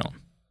Gargoyles film?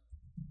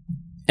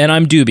 And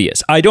I'm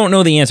dubious. I don't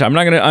know the answer. I'm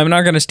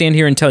not gonna stand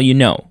here and tell you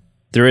no,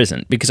 there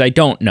isn't, because I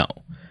don't know.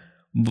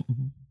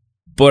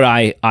 But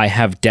I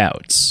have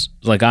doubts.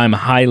 I'm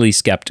highly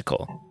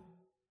skeptical.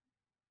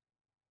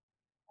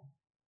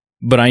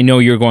 But I know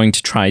you're going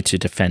to try to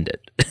defend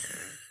it.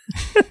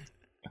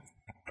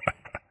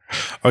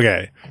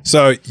 Okay,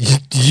 so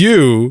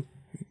you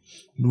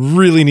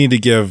really need to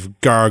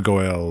give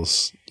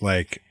Gargoyles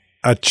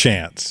a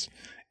chance.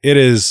 It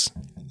is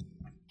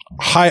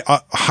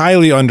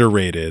highly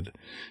underrated.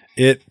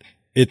 It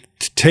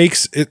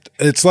takes it.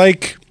 It's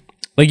like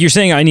you're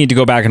saying I need to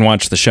go back and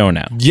watch the show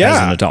now. Yeah, as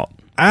an adult.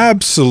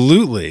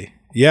 Absolutely.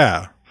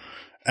 Yeah.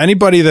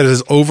 Anybody that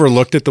has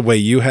overlooked it the way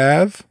you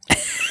have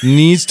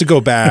needs to go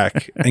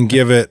back and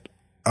give it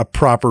a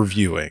proper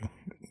viewing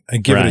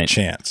and give it a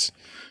chance,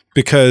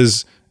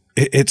 because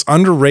it's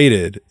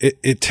underrated.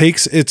 It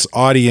takes its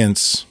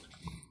audience,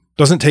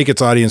 doesn't take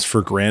its audience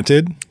for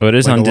granted. Oh, it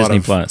is on Disney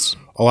Plus.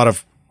 A lot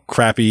of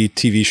crappy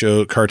TV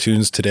show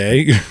cartoons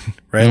today,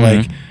 right?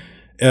 Like,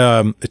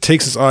 it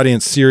takes its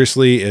audience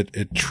seriously.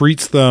 It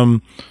treats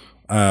them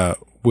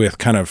with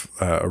kind of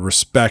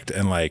respect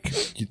and like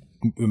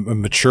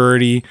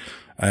maturity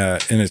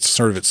in its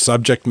sort of its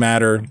subject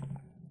matter.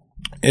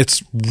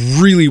 It's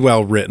really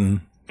well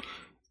written.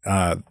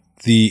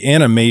 The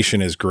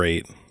animation is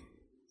great.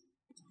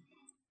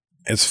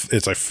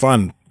 It's a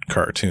fun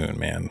cartoon,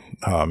 man.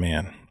 Oh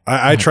man,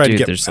 I tried to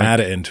get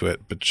Ada into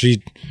it, but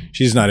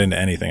she's not into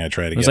anything. I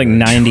tried to get. There's like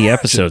 90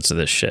 episodes of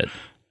this shit.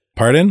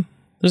 Pardon?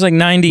 There's like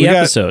 90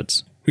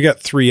 episodes. We got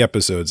 3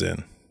 episodes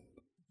in.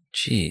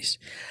 Jeez.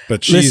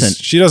 But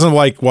she doesn't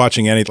like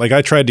watching anything. Like,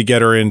 I tried to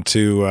get her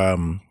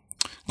into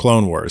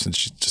Clone Wars, and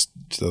she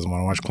doesn't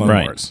want to watch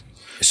Clone Wars.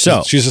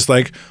 So she's just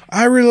like,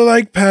 I really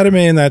like Padme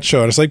in that show.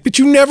 And it's like, but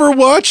you never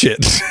watch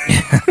it.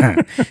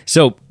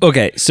 So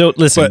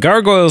listen,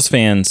 Gargoyles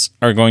fans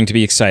are going to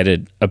be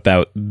excited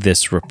about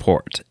this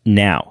report.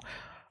 Now,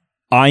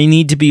 I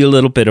need to be a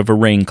little bit of a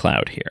rain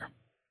cloud here.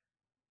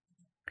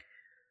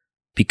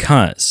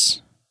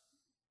 Because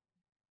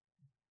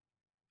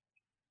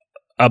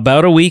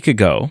about a week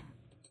ago,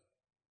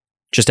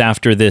 just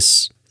after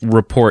this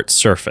report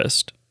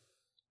surfaced,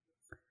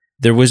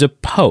 there was a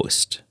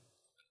post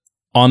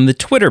on the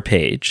Twitter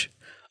page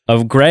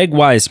of Greg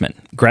Wiseman.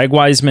 Greg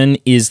Wiseman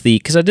is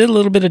because I did a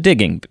little bit of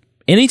digging.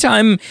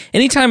 Anytime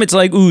it's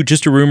like, ooh,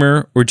 just a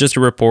rumor or just a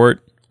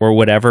report or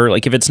whatever,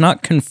 like if it's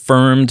not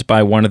confirmed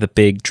by one of the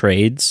big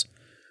trades,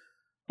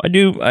 I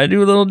do a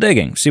little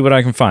digging, see what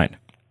I can find.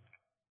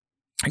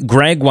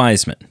 Greg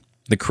Wiseman,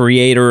 the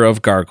creator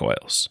of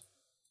Gargoyles.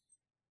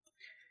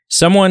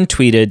 Someone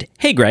tweeted,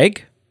 "Hey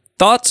Greg,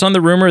 thoughts on the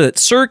rumor that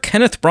Sir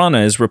Kenneth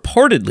Branagh is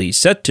reportedly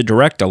set to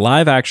direct a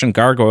live-action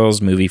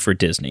Gargoyles movie for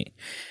Disney?"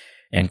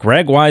 And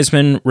Greg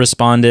Wiseman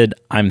responded,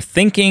 "I'm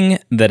thinking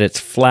that it's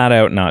flat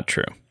out not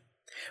true."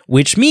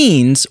 Which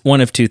means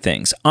one of two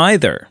things.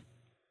 Either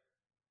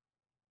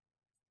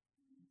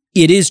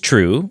it is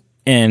true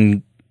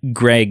and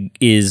Greg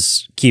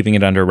is keeping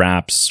it under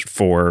wraps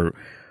for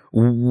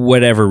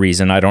whatever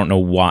reason. I don't know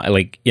why.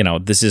 Like,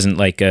 this isn't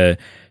like a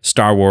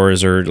Star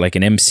Wars or like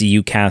an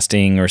MCU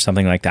casting or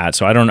something like that.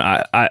 So I don't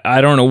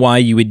know why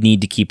you would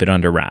need to keep it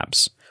under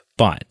wraps,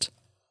 but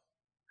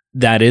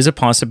that is a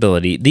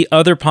possibility. The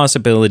other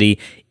possibility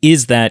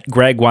is that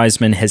Greg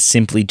Wiseman has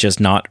simply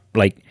just not,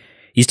 like,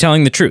 he's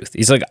telling the truth.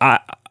 He's like, I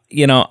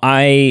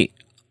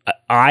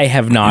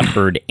have not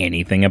heard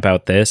anything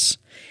about this.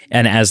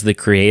 And as the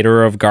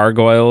creator of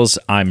Gargoyles,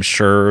 I'm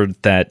sure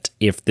that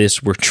if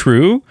this were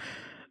true,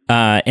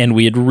 and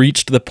we had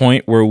reached the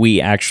point where we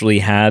actually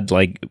had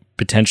like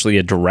potentially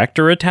a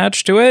director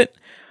attached to it,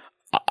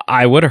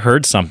 I would have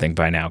heard something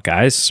by now,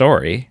 guys.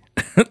 Sorry.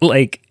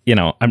 Like,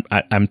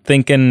 I'm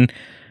thinking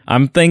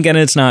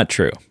it's not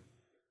true.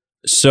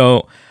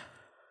 So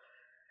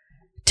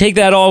take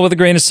that all with a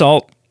grain of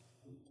salt.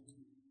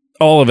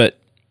 All of it.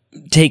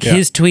 Take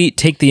his tweet,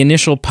 take the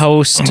initial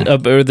post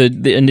or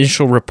the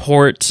initial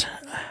report.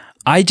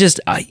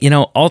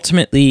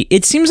 Ultimately,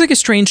 it seems like a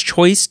strange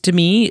choice to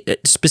me,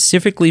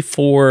 specifically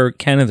for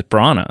Kenneth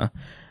Branagh,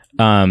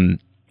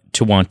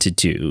 to want to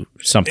do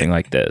something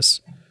like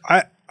this.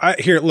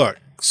 Look.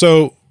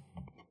 So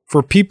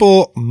for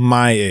people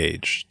my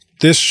age,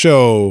 this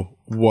show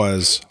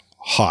was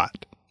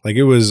hot. Like,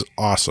 it was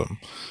awesome.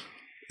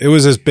 It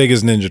was as big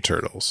as Ninja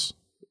Turtles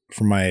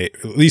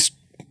at least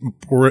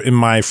in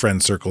my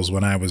friend circles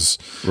when I was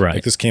right.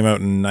 Like, this came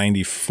out in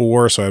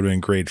 94, so I would have been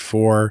in grade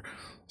 4,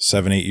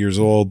 7, 8 years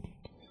old.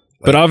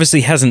 But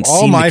obviously hasn't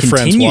all seen my the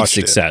continued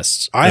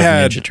success.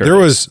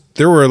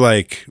 There were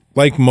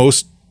like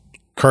most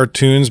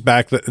cartoons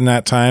back in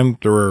that time,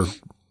 there were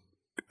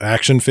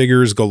action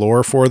figures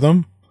galore for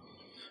them.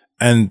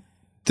 And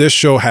this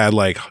show had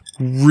like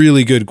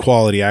really good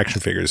quality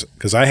action figures,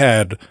 because I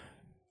had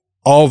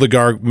all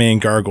the main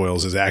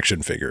gargoyles as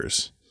action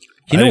figures.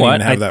 You know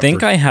what? I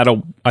think I had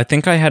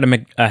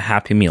a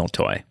Happy Meal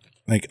toy.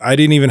 Like, I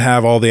didn't even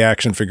have all the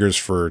action figures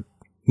for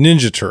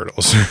Ninja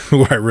Turtles,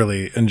 who I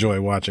really enjoy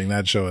watching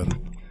that show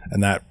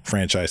and that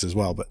franchise as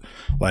well. But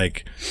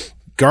like,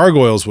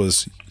 Gargoyles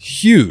was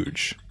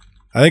huge.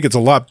 I think in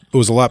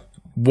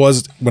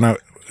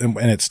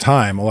its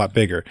time a lot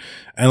bigger.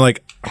 And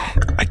like,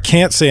 I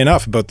can't say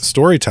enough about the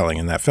storytelling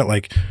in that. Felt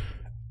like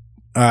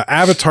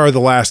Avatar: The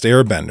Last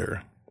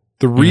Airbender.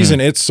 The reason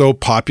it's so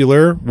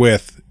popular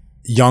with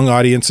young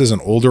audiences and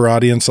older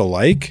audience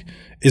alike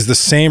is the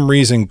same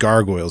reason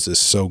Gargoyles is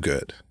so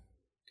good.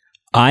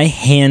 I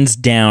hands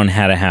down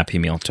had a Happy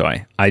Meal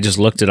toy. I just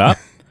looked it up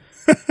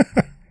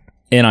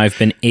and I've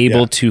been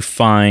able to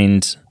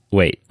find,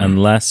 no.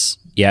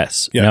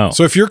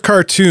 So if your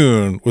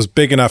cartoon was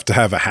big enough to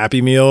have a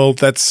Happy Meal,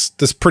 that's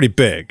pretty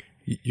big.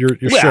 Your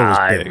show was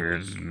big.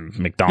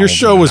 McDonald's. Your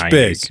show was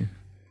big.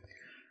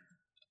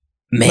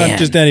 Man. Not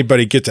just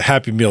anybody gets a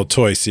Happy Meal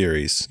toy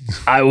series.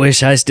 I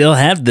wish I still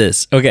had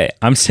this. Okay,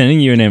 I'm sending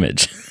you an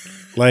image.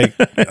 Like,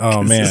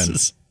 oh man.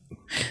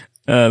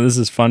 This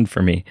is fun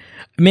for me.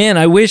 Man,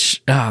 I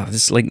wish this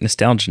is like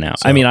nostalgia now.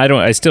 So, I mean,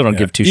 I still don't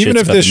give two shits. Even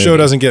if this show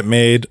doesn't get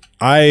made,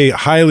 I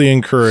highly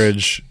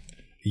encourage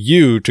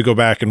you to go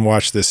back and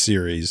watch this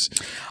series.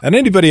 And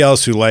anybody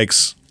else who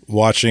likes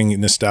watching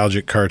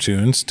nostalgic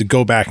cartoons to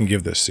go back and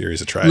give this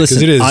series a try.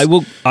 Listen, it is, I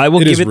will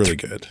give it really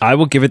good. I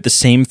will give it the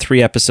same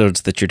 3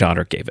 episodes that your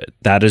daughter gave it.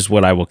 That is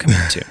what I will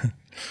commit to.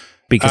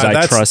 Because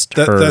I trust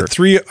her. That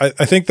 3,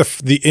 I think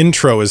the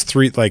intro is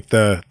 3, like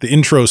the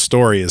intro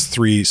story is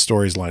 3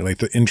 stories long. Like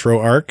the intro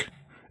arc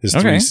is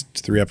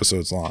 3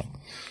 episodes long.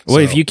 Well,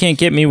 if you can't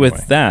get me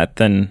with that,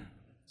 then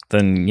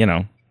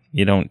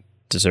you don't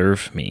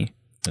deserve me.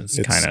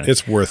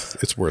 It's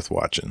worth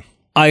watching.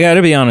 I got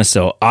to be honest,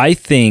 though. I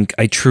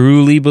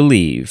truly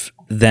believe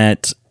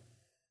that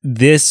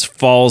this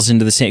falls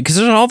into the same... Because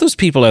there's all those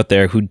people out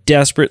there who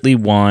desperately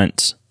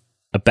want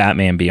a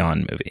Batman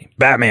Beyond movie.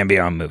 Batman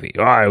Beyond movie.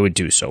 Oh, it would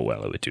do so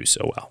well. It would do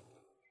so well.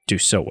 Do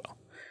so well.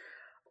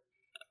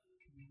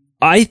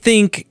 I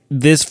think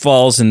this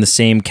falls in the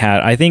same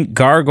I think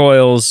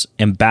Gargoyles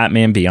and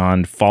Batman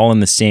Beyond fall in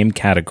the same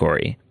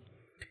category,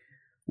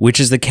 which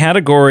is the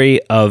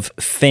category of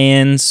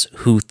fans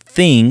who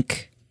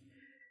think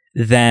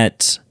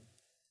that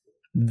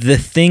the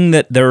thing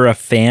that they're a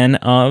fan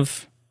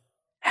of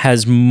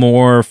has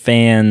more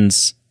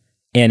fans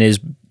and is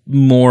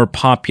more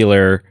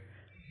popular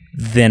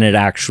than it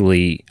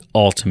actually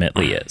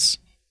ultimately is.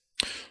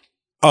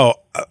 Oh,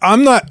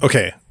 I'm not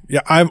okay.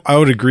 Yeah, I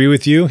would agree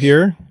with you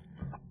here.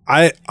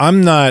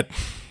 I'm not,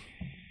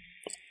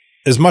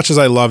 as much as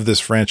I love this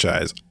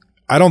franchise,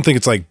 I don't think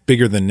it's like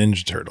bigger than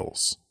Ninja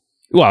Turtles.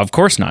 Well, of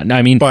course not.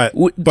 I mean, but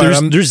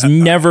there's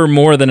never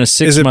more than a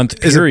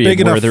 6-month period. Is it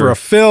big enough for a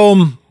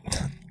film?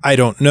 I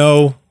don't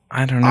know.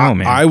 I don't know,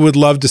 man. I would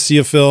love to see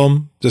a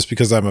film just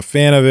because I'm a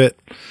fan of it.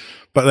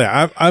 But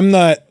yeah, I'm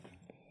not.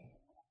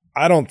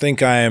 I don't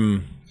think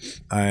I'm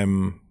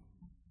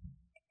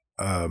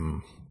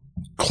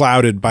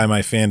clouded by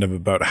my fandom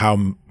about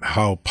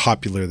how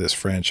popular this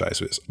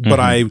franchise is. But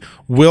I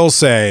will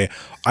say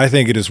I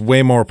think it is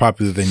way more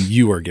popular than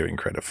you are giving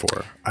credit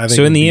for. I think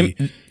so in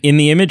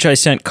the image I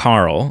sent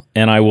Carl,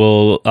 and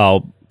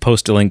I'll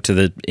post a link to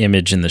the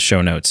image in the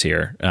show notes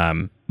here.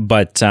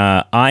 But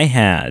I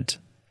had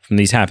from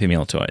these Happy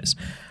Meal toys,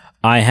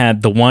 I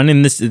had the one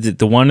in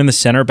the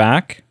center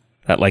back,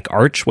 that like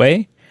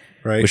archway,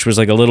 right, which was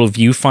like a little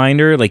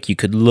viewfinder, like you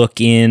could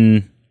look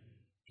into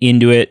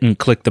it and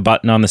click the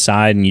button on the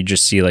side and you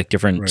just see like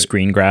different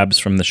screen grabs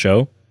from the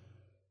show,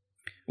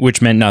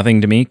 which meant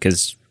nothing to me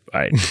because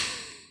I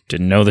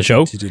didn't know the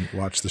show. You didn't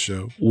watch the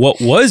show. What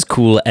was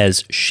cool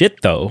as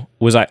shit though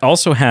was I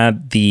also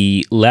had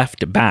the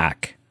left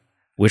back,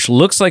 which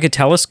looks like a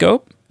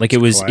telescope. Like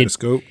it was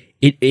kaleidoscope.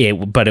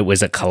 But it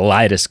was a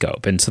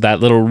kaleidoscope, and so that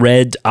little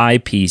red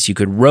eyepiece, you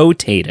could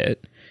rotate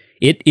it.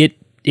 It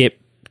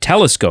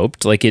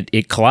telescoped, like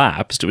it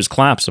collapsed. It was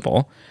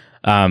collapsible.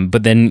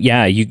 But then,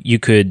 yeah, you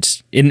could,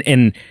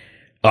 it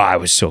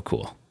was so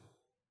cool.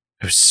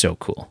 It was so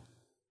cool.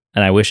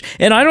 And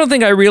I don't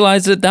think I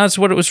realized that that's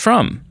what it was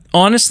from.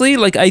 Honestly,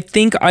 like, I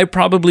think I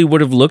probably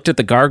would have looked at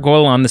the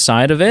gargoyle on the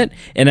side of it.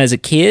 And as a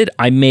kid,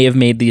 I may have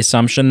made the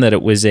assumption that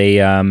it was a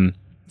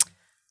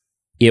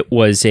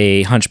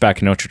Hunchback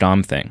of Notre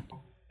Dame thing,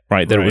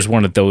 right? That it was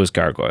one of those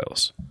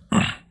gargoyles.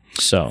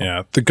 So,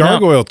 yeah, the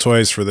gargoyle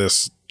toys for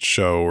this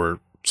show were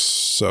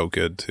so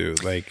good too.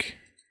 Like,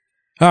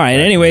 all right.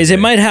 Anyways, it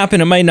might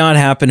happen. It might not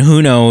happen.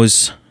 Who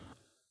knows?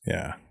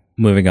 Yeah.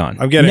 Moving on.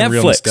 I'm getting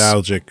real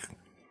nostalgic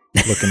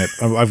looking at.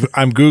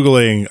 I'm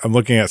Googling. I'm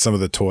looking at some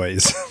of the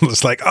toys. I'm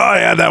just like, oh, I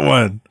had that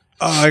one.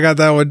 Oh, I got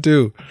that one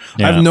too.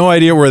 Yeah. I have no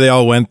idea where they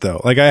all went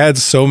though. Like I had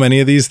so many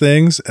of these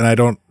things, and I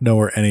don't know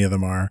where any of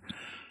them are.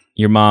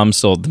 Your mom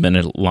sold them in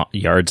a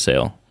yard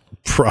sale.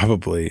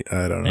 Probably.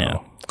 I don't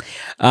know.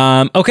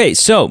 Yeah. Okay,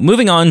 so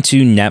moving on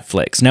to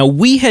Netflix. Now,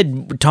 we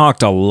had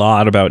talked a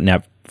lot about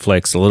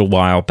Netflix a little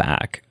while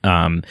back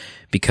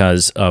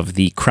because of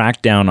the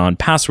crackdown on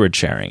password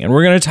sharing. And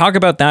we're going to talk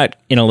about that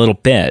in a little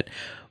bit.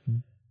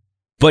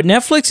 But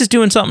Netflix is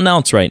doing something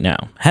else right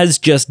now, has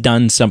just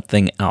done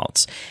something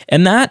else.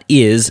 And that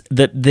is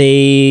that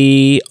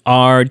they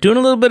are doing a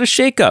little bit of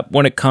shakeup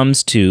when it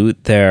comes to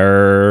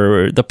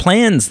the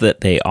plans that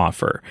they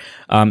offer,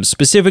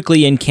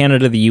 specifically in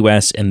Canada, the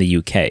US, and the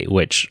UK,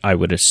 which I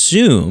would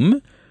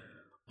assume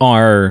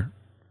are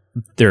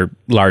their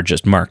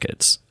largest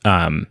markets,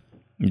 kind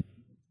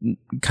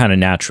of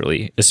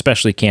naturally,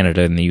 especially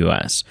Canada and the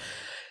US.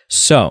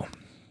 So,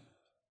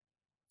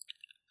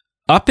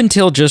 up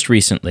until just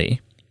recently,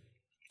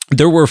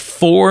 there were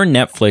 4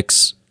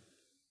 Netflix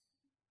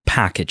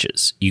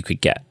packages you could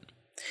get.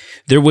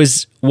 There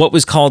was what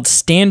was called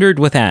standard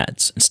with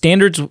ads.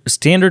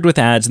 Standard with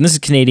ads, and this is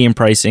Canadian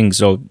pricing,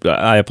 so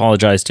I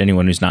apologize to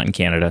anyone who's not in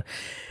Canada.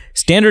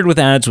 Standard with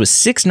ads was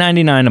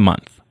 $6.99 a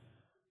month.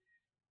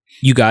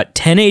 You got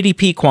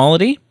 1080p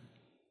quality.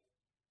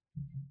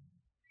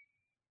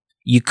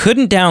 You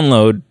couldn't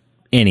download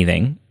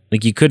anything.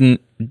 Like you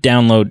couldn't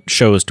download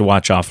shows to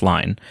watch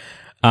offline.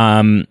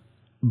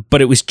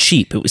 But it was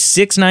cheap. It was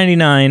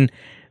 $6.99.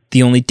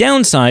 The only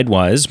downside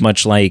was,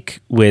 much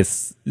like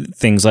with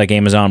things like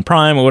Amazon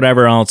Prime or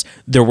whatever else,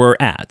 there were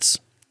ads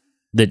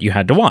that you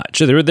had to watch.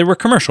 So there were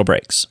commercial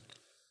breaks.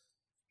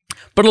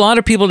 But a lot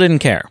of people didn't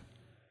care.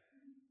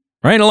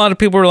 Right? A lot of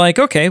people were like,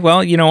 okay,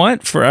 well, you know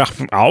what?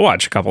 I'll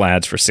watch a couple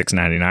ads for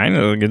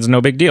 $6.99. It's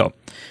no big deal.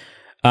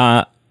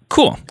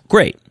 Cool.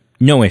 Great.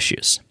 No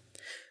issues.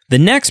 The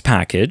next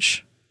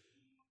package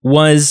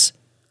was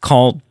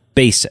called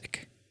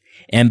Basic.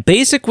 And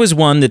Basic was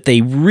one that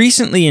they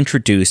recently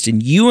introduced,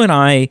 and you and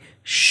I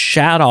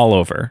shat all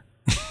over.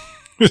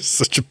 It's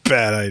such a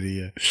bad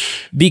idea.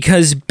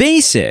 Because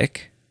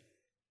Basic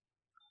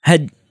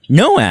had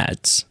no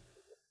ads,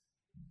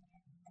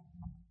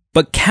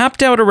 but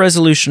capped out a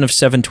resolution of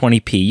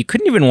 720p. You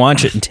couldn't even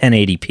watch it in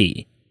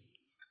 1080p.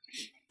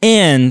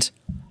 And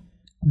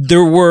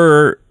there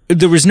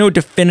was no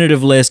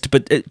definitive list,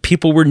 but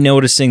people were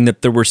noticing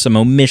that there were some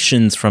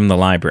omissions from the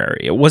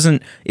library. It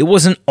wasn't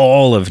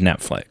all of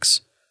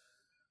Netflix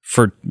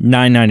for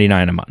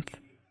 $9.99 a month.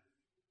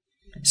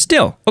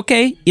 Still,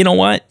 okay, you know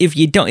what? If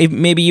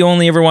maybe you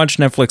only ever watch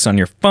Netflix on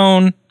your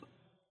phone,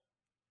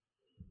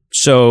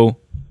 so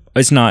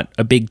it's not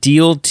a big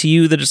deal to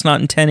you that it's not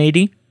in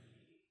 1080.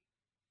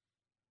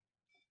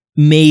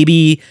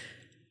 Maybe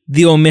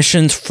the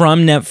omissions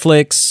from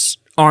Netflix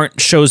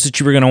aren't shows that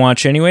you were going to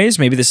watch anyways.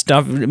 Maybe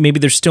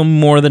there's still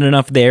more than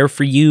enough there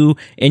for you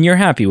and you're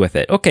happy with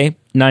it. Okay,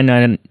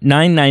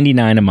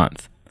 $9.99 a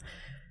month.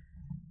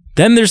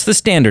 Then there's the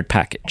standard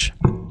package.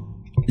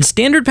 The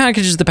standard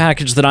package is the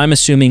package that I'm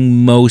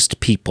assuming most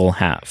people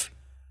have.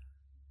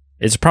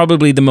 It's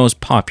probably the most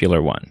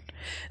popular one.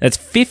 That's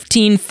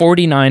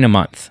 $15.49 a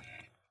month.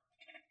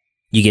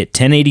 You get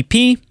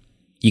 1080p.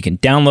 You can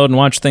download and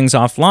watch things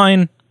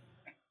offline.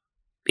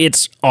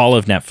 It's all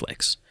of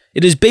Netflix.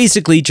 It is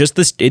basically just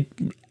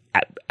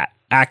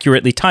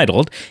accurately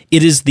titled,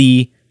 it is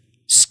the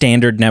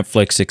standard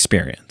Netflix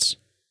experience.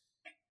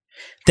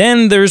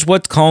 Then there's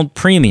what's called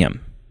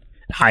premium.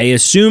 I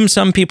assume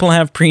some people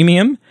have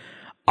premium.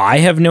 I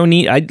have no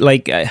need. I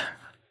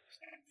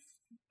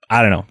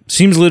don't know.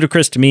 Seems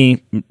ludicrous to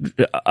me,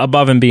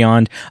 above and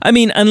beyond. I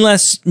mean,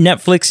 unless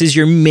Netflix is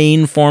your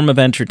main form of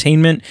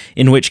entertainment,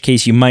 in which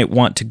case you might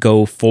want to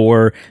go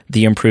for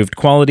the improved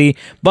quality.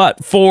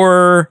 But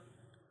for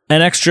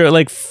an extra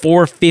like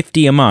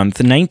 $4.50 a month,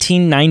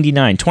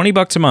 $19.99,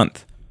 $20 a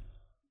month,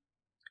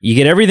 you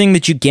get everything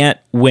that you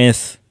get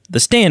with the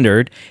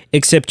standard,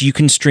 except you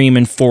can stream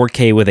in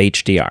 4K with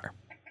HDR.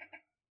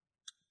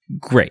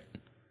 Great.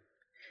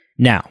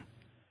 Now,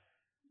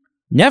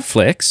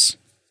 Netflix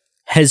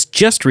has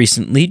just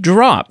recently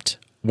dropped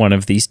one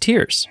of these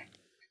tiers.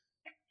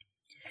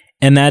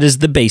 And that is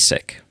the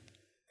basic.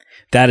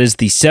 That is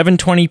the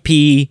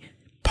 720p,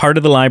 part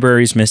of the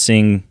library's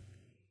missing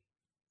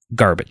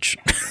garbage.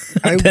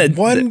 I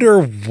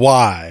wonder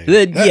why.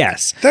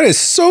 Yes. That is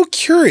so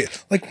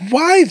curious. Like,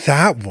 why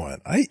that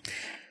one?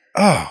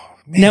 Man.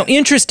 Now,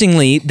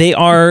 interestingly, they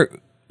are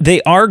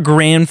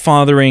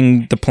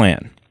grandfathering the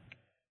plan.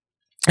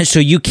 So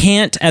you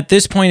can't, at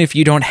this point, if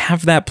you don't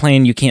have that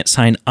plan, you can't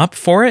sign up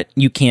for it.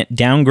 You can't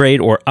downgrade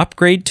or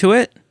upgrade to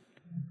it.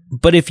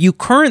 But if you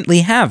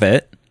currently have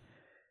it,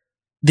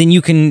 then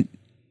you can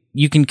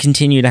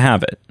continue to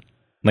have it.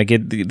 Like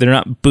they're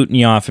not booting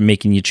you off and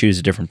making you choose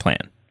a different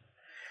plan.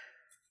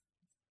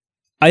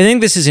 I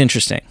think this is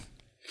interesting.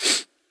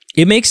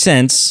 It makes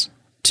sense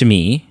to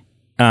me.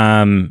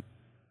 100%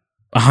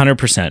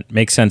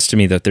 makes sense to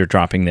me that they're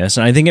dropping this.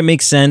 And I think it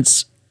makes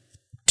sense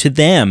to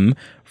them,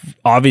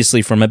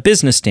 obviously from a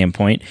business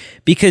standpoint,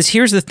 because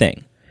here's the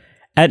thing.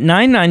 At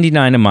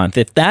 $9.99 a month,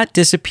 if that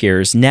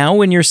disappears, now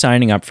when you're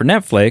signing up for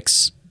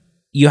Netflix,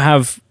 you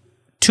have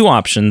two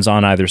options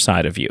on either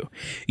side of you.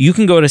 You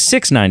can go to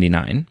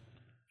 $6.99 and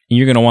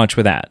you're going to watch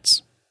with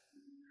ads.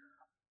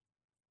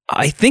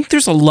 I think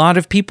there's a lot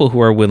of people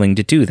who are willing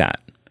to do that.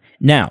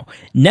 Now,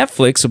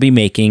 Netflix will be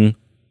making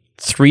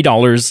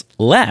 $3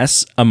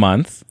 less a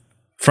month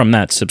from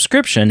that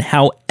subscription.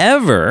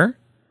 However,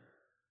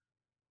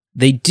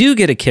 they do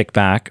get a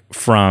kickback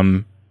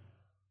from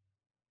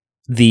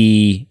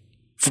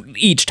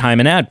each time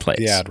an ad plays.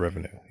 The ad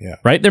revenue, yeah.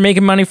 Right? They're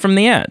making money from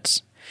the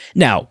ads.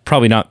 Now,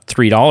 probably not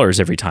 $3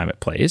 every time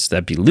it plays.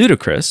 That'd be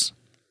ludicrous.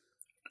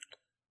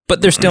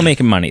 But they're still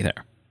making money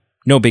there.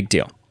 No big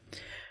deal.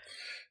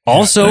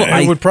 Also,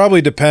 it would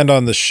probably depend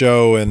on the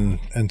show and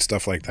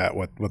stuff like that,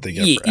 what they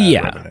get for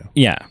ad revenue.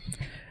 Yeah.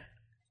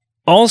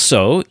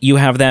 Also, you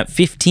have that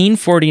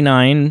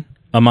 $15.49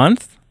 a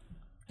month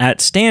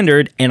at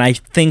standard, and I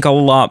think a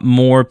lot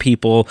more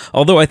people,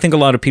 although I think a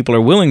lot of people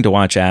are willing to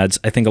watch ads,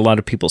 I think a lot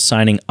of people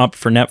signing up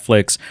for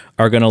Netflix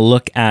are going to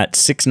look at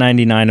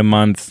 $6.99 a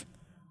month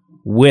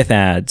with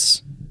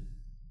ads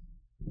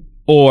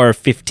or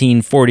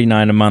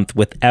 $15.49 a month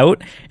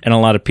without, and a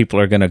lot of people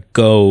are going to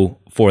go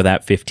for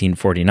that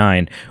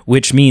 $15.49,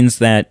 which means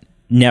that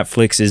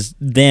Netflix is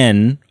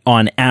then,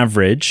 on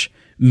average,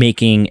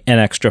 making an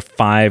extra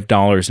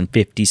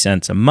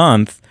 $5.50 a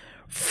month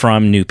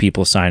from new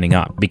people signing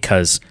up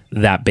because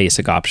that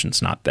basic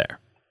option's not there.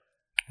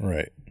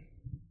 Right.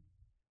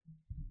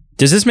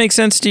 Does this make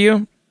sense to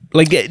you?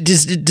 Like,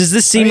 does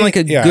this seem like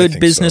a good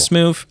business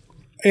move?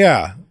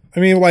 Yeah. I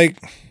mean,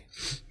 like,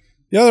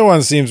 the other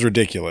one seems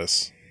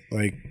ridiculous.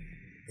 Like,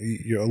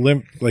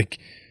 like,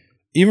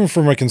 even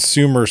from a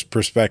consumer's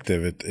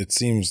perspective, it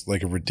seems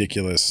like a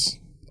ridiculous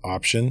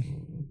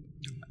option.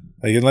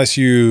 Like, unless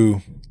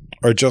you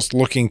are just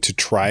looking to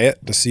try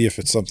it to see if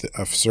it's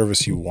a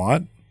service you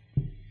want,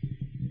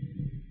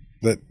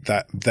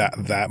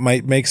 that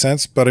might make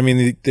sense. But I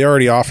mean, they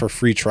already offer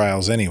free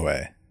trials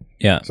anyway.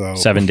 Yeah, so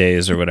 7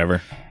 days or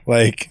whatever.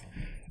 Like,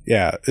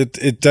 yeah,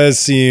 it does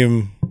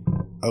seem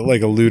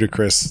like a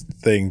ludicrous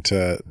thing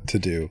to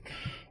do.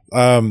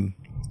 And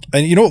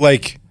you know,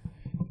 like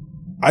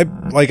I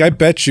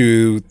bet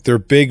you their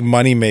big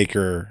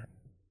moneymaker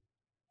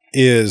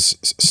is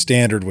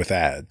standard with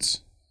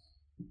ads,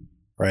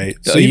 right?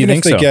 So even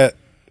if they get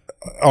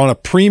on a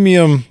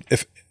premium,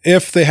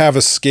 if they have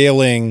a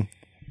scaling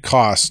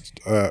cost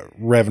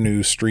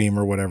revenue stream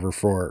or whatever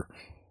for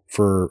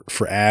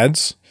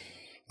ads,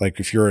 like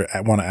if you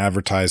want to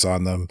advertise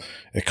on them,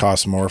 it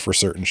costs more for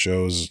certain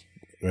shows.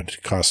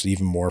 It costs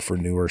even more for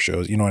newer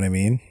shows. You know what I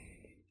mean?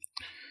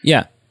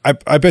 Yeah.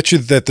 I bet you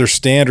that their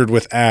standard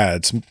with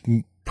ads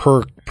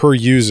per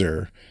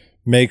user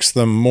makes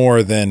them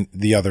more than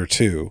the other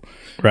two.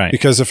 Right.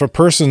 Because if a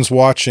person's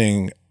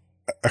watching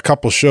a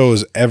couple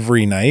shows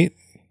every night,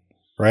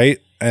 right?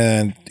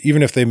 And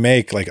even if they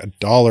make like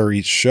 $1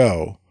 each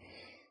show,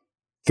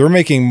 they're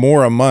making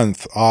more a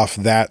month off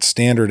that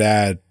standard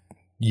ad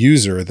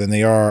user than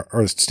they are,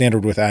 or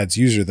standard with ads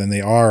user than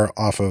they are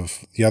off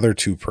of the other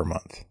two per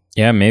month.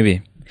 Yeah,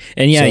 maybe.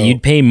 And yeah,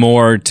 you'd pay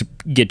more to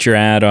get your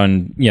ad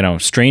on,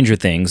 Stranger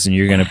Things, and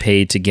you're going to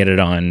pay to get it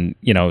on,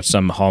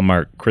 some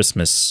Hallmark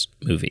Christmas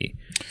movie.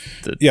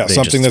 Yeah,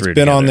 something that's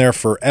been on there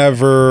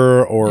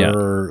forever,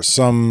 or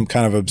some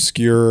kind of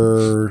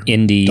obscure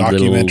indie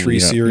documentary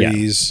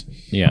series.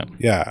 Yeah.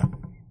 Yeah.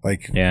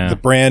 Like the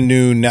brand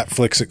new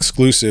Netflix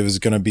exclusive is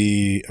going to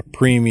be a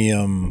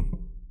premium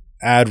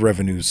ad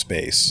revenue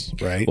space,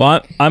 right?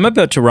 Well, I'm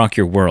about to rock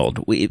your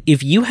world.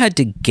 If you had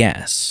to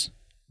guess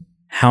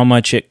how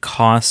much it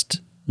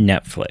cost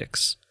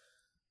Netflix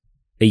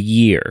a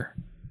year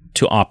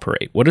to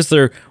operate, what is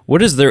their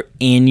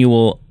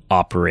annual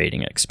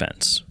operating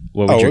expense?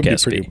 What would your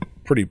guess be?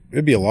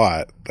 It'd be a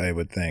lot, I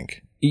would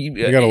think.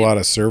 You got a lot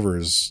of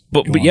servers.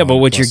 But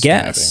what's your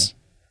guess?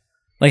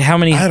 Like how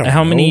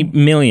many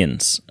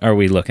millions are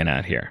we looking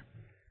at here?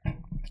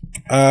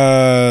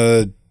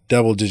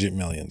 Double-digit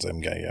millions,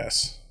 I'm gonna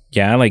guess.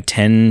 Yeah, like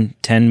 10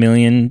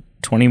 million,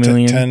 20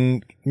 million?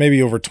 10,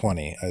 maybe over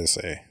 20, I'd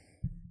say.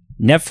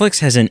 Netflix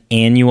has an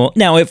annual...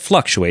 Now, it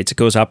fluctuates. It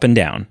goes up and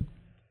down.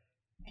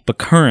 But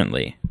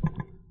currently,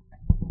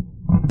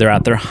 they're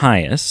at their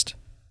highest.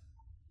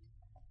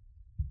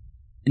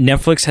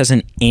 Netflix has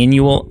an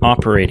annual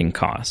operating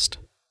cost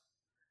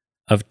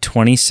of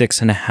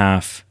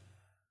 $26.5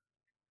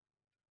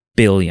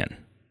 billion.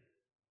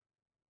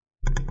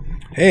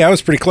 Hey, I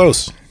was pretty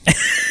close.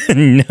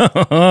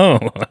 No.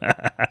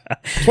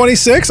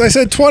 26? I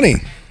said 20.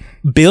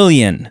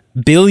 Billion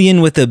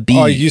with a B.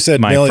 Oh, you said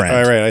million.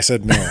 All right, I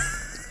said mil.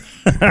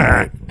 All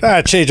right.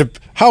 Change.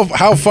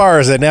 How far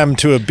is an M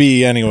to a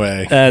B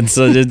anyway? It's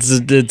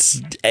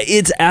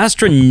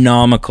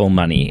astronomical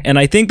money, and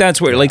I think that's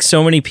where like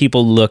so many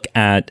people look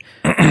at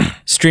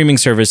streaming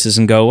services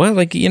and go, well,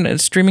 like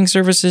streaming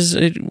services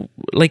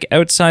like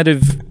outside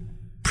of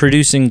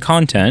producing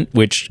content,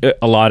 which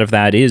a lot of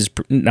that is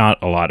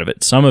not a lot of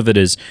it. Some of it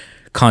is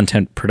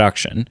content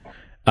production.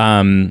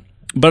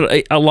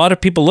 But a lot of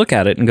people look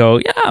at it and go,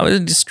 yeah,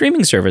 it's a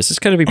streaming service. It's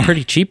got to be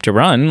pretty cheap to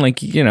run.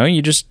 Like,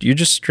 you're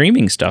just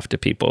streaming stuff to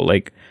people.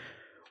 Like,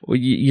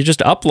 you just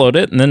upload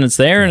it and then it's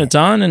there and it's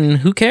on and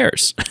who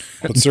cares?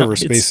 But server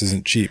space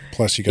isn't cheap.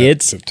 Plus you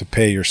got to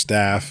pay your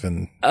staff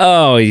and...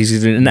 Oh,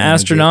 he's an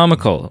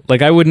astronomical.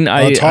 Like I wouldn't...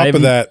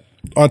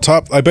 On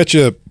top, I bet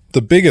you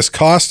the biggest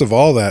cost of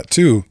all that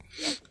too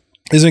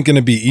isn't going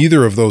to be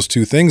either of those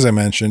two things I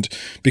mentioned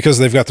because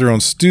they've got their own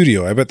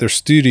studio. I bet their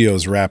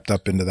studio's wrapped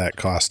up into that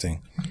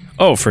costing.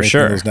 Oh, for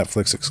sure. Those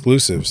Netflix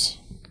exclusives.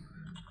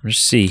 Let's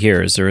see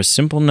here. Is there a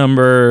simple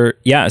number?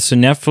 Yeah, so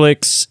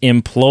Netflix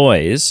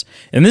employs,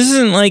 and this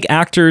isn't like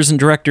actors and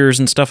directors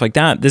and stuff like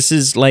that. This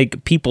is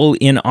like people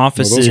in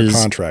offices. Those are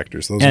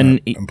contractors. Those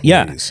aren't employees.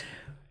 Yeah,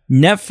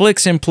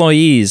 Netflix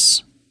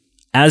employees,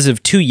 as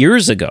of 2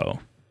 years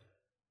ago,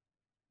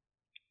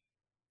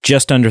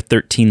 just under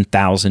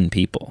 13,000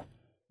 people.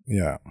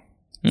 Yeah.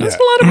 That's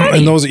a lot of money.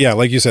 And those,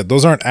 like you said,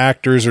 those aren't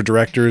actors or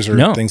directors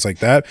or things like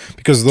that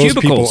because those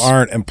people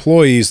aren't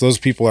employees. Those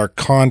people are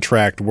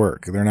contract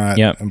work. They're not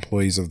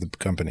employees of the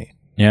company.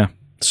 Yeah.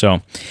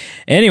 So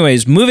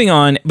anyways, moving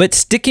on, but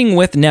sticking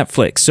with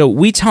Netflix. So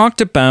we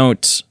talked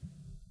about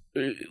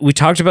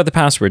the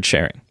password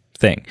sharing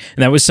thing.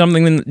 And that was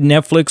something that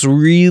Netflix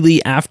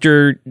really,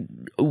 after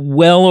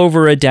well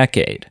over a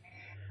decade,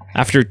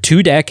 after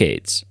 2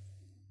 decades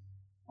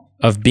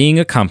of being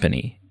a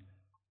company,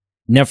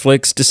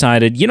 Netflix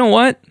decided, you know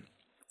what?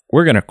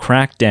 we're going to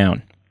crack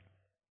down.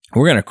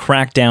 We're going to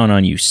crack down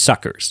on you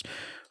suckers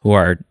who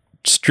are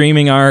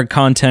streaming our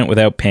content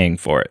without paying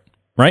for it,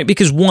 right?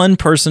 Because one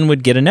person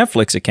would get a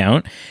Netflix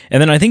account,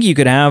 and then I think you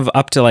could have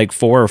up to like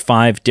 4 or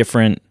 5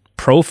 different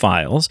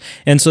profiles,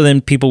 and so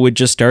then people would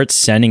just start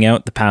sending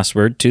out the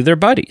password to their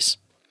buddies,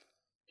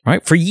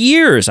 right? For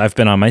years, I've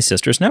been on my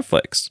sister's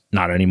Netflix.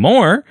 Not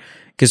anymore,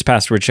 because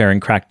password sharing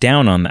cracked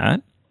down on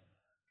that,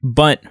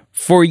 but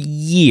for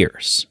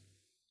years.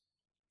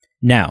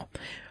 Now,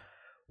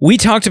 we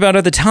talked about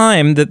at the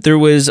time that there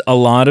was a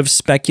lot of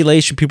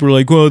speculation. People were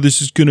like, well, this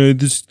is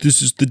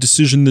the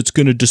decision that's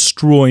going to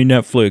destroy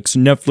Netflix.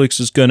 Netflix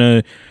is going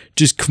to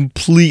just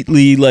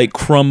completely like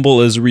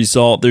crumble as a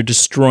result. They're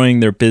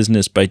destroying their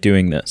business by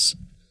doing this.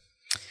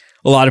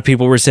 A lot of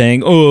people were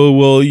saying, oh,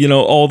 well, you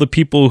know, all the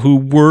people who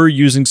were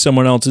using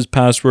someone else's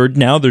password,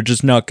 now they're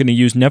just not going to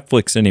use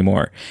Netflix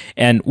anymore.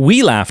 And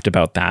we laughed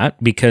about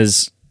that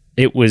because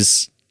it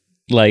was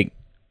like,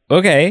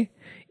 okay,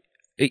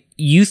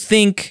 you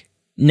think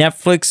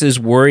Netflix is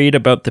worried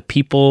about the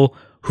people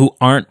who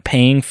aren't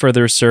paying for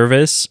their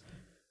service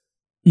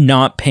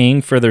not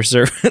paying for their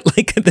service?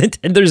 Like,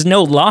 there's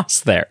no loss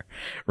there,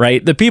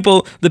 right? The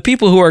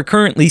people who are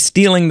currently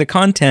stealing the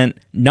content,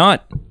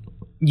 not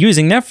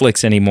using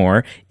Netflix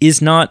anymore,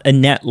 is not a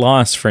net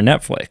loss for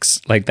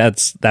Netflix. Like,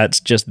 that's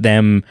just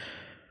them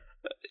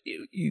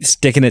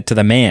sticking it to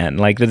the man.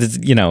 Like,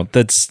 you know,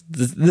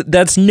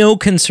 that's no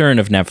concern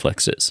of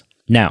Netflix's.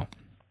 Now,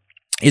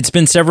 it's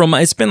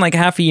been like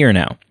half a year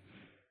now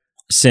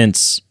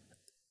since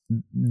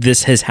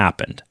this has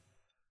happened.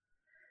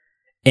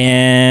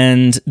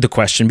 And the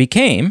question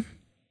became,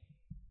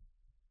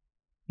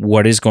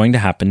 what is going to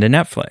happen to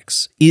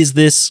Netflix? Is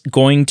this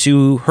going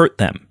to hurt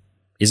them?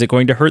 Is it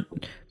going to hurt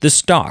the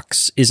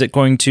stocks? Is it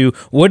going to...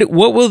 What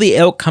will the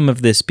outcome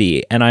of this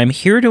be? And I'm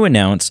here to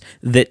announce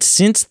that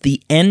since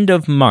the end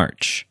of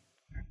March,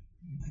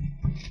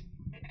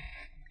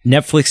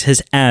 Netflix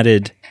has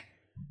added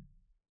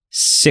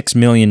 6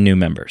 million new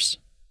members.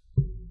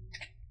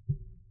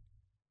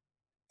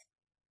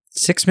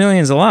 6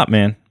 million is a lot,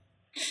 man.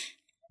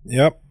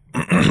 Yep.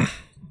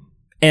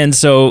 And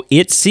so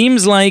it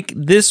seems like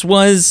this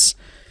was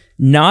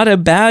not a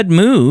bad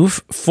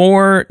move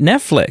for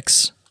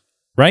Netflix,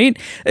 right?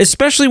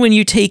 Especially when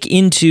you take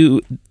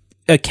into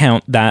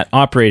account that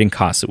operating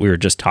cost that we were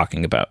just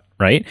talking about,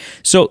 right?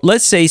 So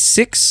let's say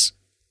 6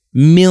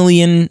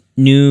 million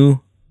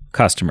new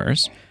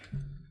customers,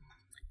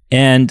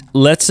 and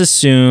let's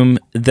assume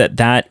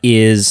that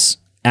is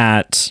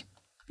at...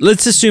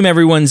 Let's assume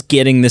everyone's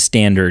getting the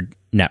standard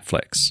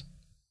Netflix.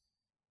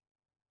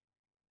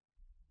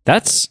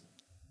 That's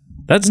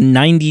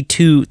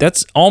 92.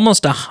 That's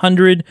almost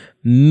 $100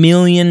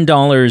 million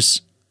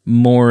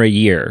more a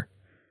year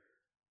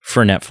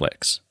for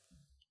Netflix.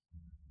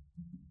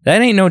 That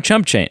ain't no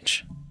chump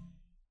change.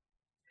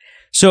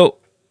 So,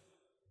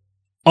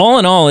 all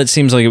in all, it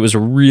seems like it was a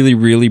really,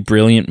 really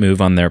brilliant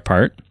move on their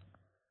part.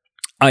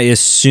 I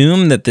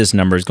assume that this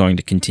number is going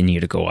to continue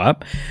to go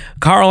up.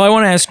 Carl, I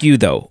want to ask you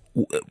though,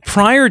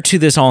 prior to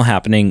this all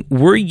happening,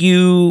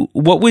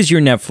 what was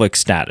your Netflix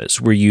status?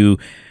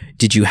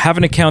 Did you have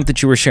an account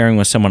that you were sharing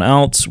with someone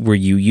else? Were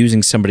you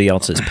using somebody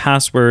else's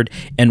password?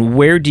 And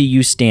where do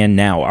you stand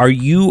now? Are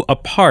you a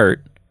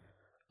part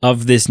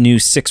of this new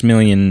 6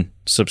 million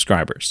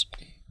subscribers?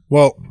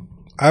 Well,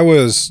 I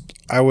was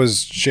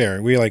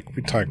sharing. We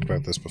talked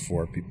about this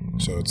before,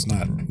 so it's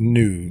not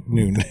new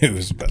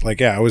news. But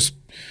I was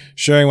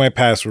sharing my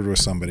password with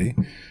somebody,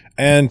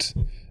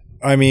 and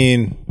I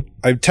mean,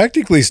 I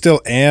technically still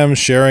am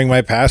sharing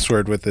my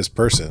password with this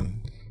person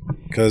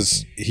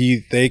because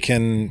him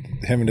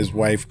and his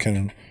wife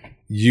can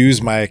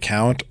use my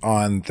account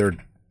on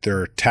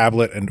their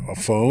tablet and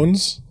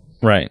phones,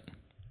 right?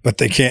 But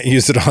they can't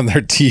use it on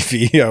their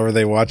TV, or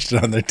they watched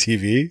it on their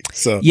TV.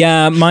 So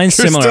yeah, mine's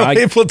similar.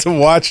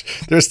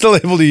 They're still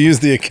able to use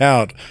the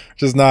account,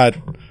 just not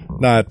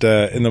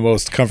in the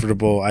most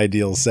comfortable,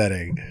 ideal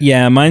setting.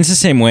 Yeah, mine's the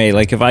same way.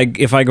 Like if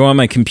I go on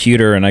my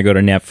computer and I go to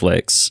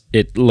Netflix,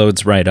 it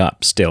loads right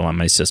up still on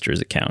my sister's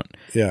account.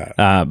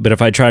 Yeah. But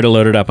if I try to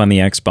load it up on the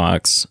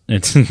Xbox,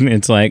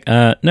 it's like,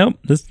 nope,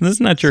 this is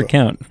not your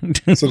account.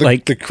 So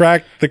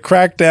the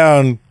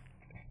crackdown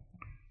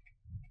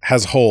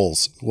has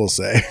holes, we'll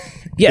say.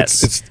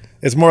 Yes.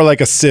 It's more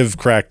like a sieve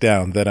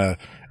crackdown than a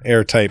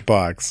airtight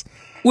box.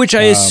 Which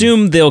I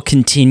assume they'll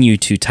continue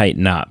to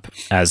tighten up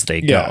as they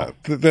go.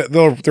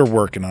 Yeah, they're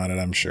working on it,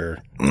 I'm sure.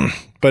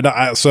 But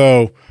I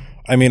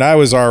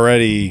was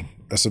already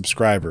a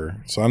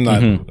subscriber, so I'm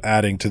not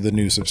adding to the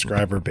new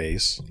subscriber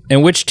base.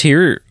 And which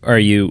tier are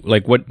you?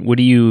 Like, what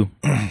do you?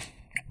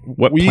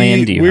 What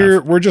plan do you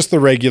have? We're just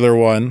the regular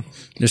one,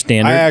 the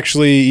standard. I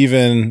actually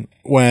even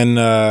when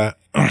I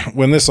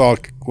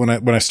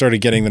started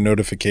getting the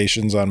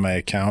notifications on my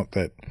account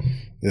that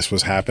this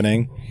was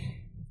happening.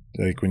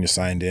 Like when you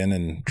signed in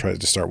and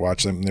tried to start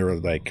watching them, they were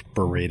like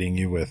berating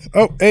you with,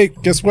 "Oh, hey,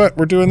 guess what?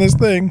 We're doing this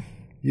thing.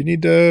 You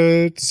need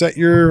to set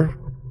your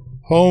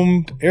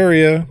home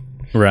area,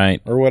 right,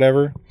 or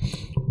whatever."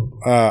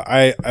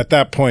 I at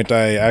that point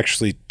I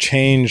actually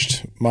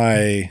changed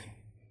my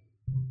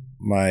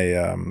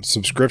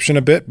subscription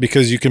a bit,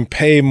 because you can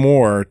pay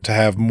more to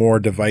have more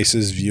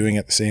devices viewing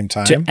at the same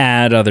time. To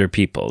add other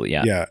people,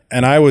 yeah. Yeah,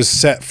 and I was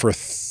set for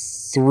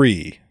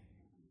 3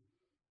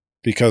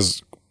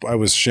 because I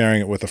was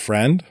sharing it with a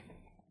friend.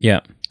 Yeah.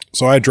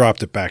 So I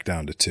dropped it back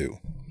down to 2.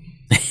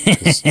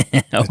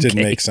 It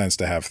didn't make sense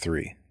to have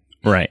 3.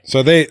 Right.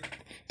 So they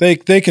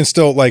can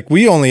still, like,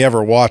 we only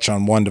ever watch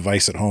on one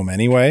device at home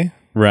anyway.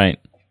 Right.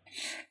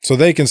 So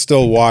they can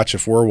still watch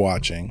if we're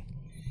watching.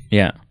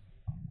 Yeah.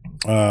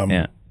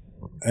 And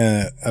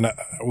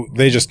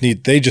they just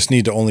need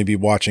to only be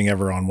watching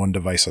ever on one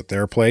device at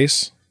their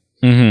place.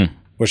 Mm-hmm.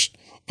 Which,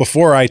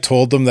 before I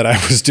told them that I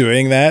was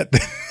doing that,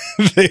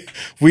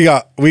 we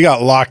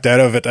got locked out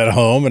of it at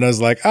home, and I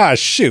was like,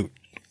 shoot.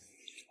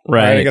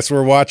 Right. I guess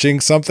we're watching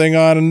something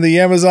on the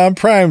Amazon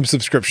Prime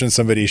subscription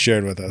somebody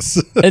shared with us.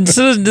 And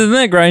so doesn't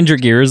that grind your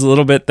gears a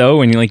little bit, though,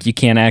 when you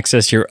can't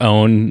access your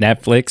own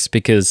Netflix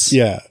because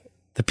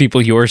the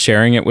people you're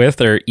sharing it with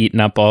are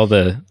eating up all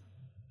the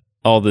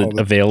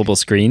available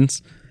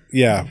screens?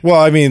 Yeah. Well,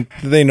 I mean,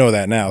 they know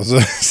that now, so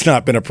it's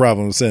not been a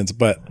problem since,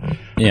 but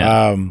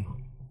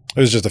it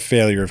was just a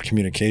failure of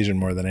communication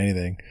more than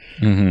anything.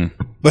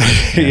 Mm-hmm. But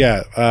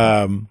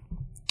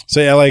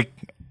so yeah, like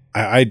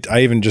I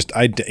even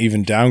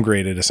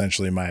downgraded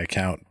essentially my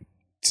account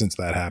since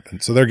that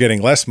happened. So they're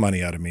getting less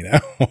money out of me now.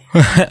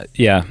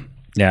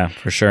 Yeah,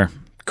 for sure.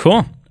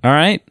 Cool. All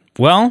right.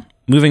 Well,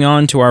 moving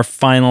on to our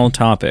final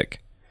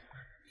topic.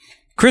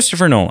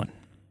 Christopher Nolan.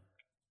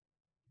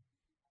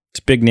 It's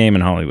a big name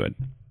in Hollywood.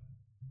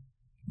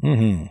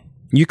 Mm-hmm.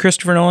 You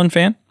Christopher Nolan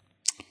fan?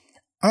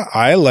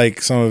 I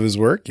like some of his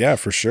work. Yeah,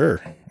 for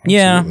sure.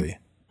 Absolutely. Yeah,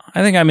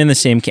 I think I'm in the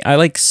same camp. I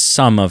like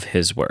some of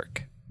his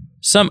work.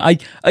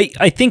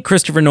 I think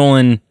Christopher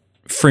Nolan,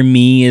 for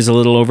me, is a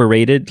little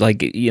overrated. Like,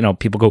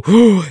 people go,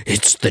 "Oh,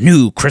 it's the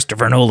new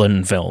Christopher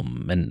Nolan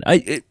film." And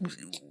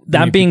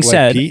that being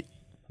said, like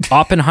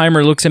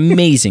Oppenheimer looks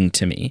amazing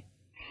to me.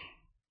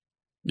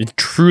 It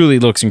truly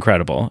looks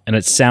incredible, and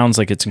it sounds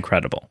like it's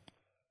incredible.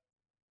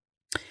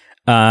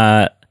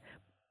 I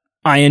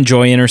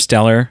enjoy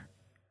Interstellar.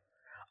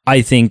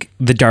 I think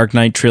the Dark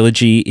Knight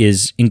trilogy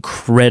is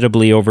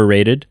incredibly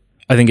overrated.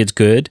 I think it's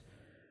good,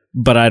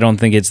 but I don't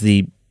think it's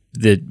the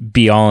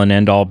be all and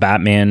end all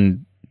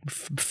Batman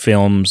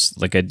films.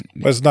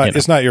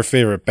 It's not your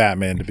favorite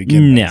Batman to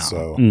begin with.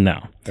 So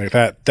no, like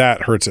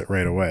that hurts it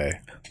right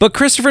away. But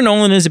Christopher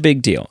Nolan is a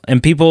big deal,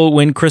 and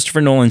when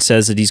Christopher Nolan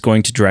says that he's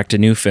going to direct a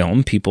new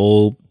film,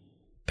 people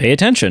pay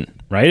attention.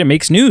 Right? It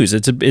makes news.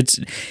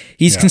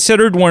 He's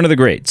considered one of the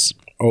greats.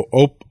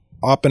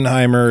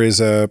 Oppenheimer is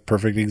a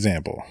perfect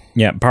example.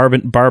 Yeah,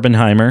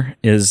 Barbenheimer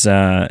is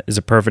a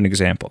perfect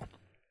example.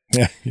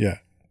 Yeah.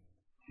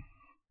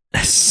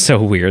 It's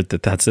so weird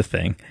that that's a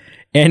thing.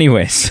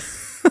 Anyways,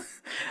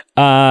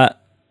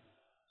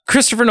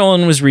 Christopher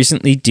Nolan was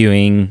recently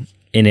doing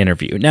an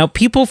interview. Now,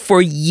 people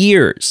for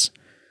years,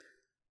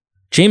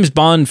 James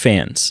Bond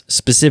fans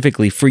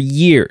specifically for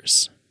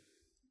years,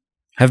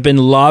 have been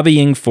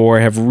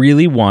have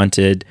really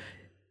wanted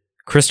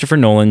Christopher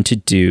Nolan to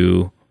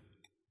do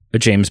a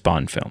James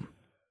Bond film.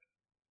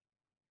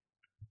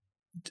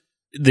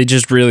 They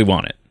just really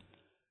want it.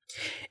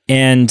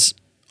 And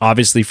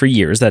obviously for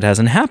years that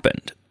hasn't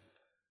happened.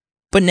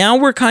 But now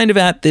we're kind of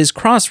at this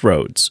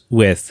crossroads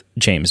with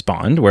James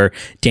Bond where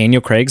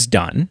Daniel Craig's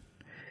done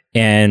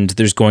and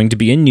there's going to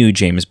be a new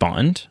James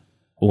Bond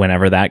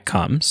whenever that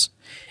comes.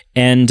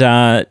 And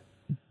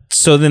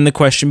so then the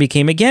question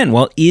became again,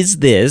 well, is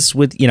this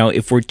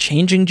if we're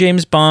changing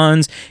James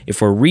Bond's,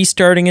 if we're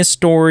restarting a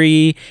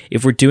story,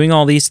 if we're doing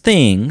all these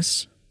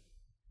things,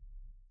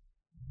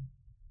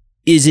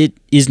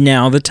 is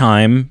now the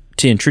time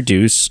to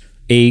introduce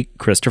a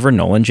Christopher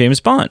Nolan James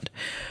Bond?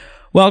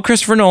 Well,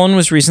 Christopher Nolan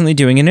was recently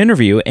doing an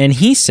interview and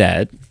he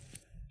said,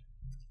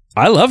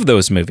 I love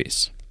those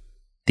movies.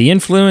 The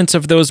influence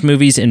of those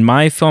movies in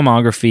my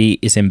filmography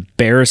is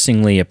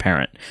embarrassingly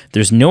apparent.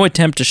 There's no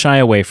attempt to shy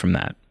away from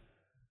that.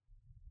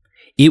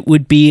 It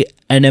would be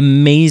an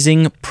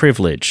amazing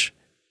privilege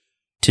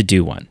to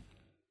do one.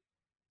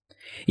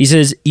 He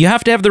says, you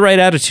have to have the right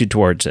attitude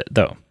towards it,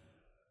 though.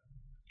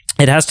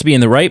 It has to be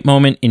in the right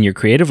moment in your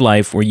creative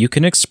life where you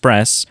can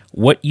express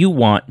what you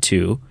want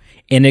to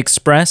and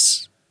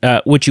express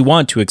what you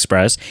want to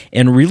express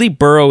and really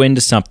burrow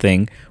into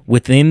something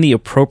within the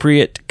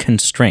appropriate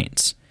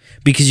constraints,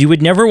 because you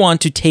would never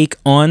want to take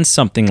on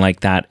something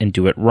like that and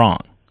do it wrong.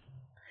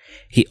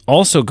 He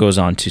also goes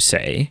on to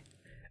say,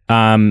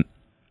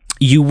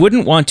 you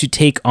wouldn't want to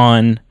take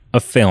on a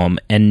film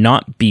and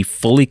not be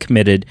fully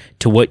committed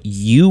to what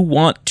you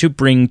want to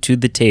bring to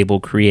the table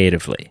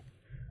creatively.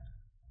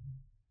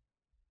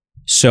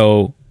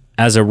 So,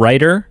 as a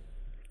writer,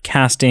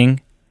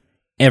 casting,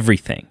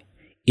 everything,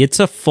 it's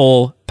a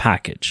full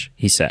package,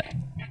 he said.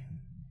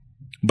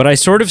 But I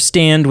sort of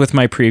stand with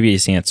my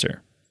previous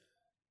answer.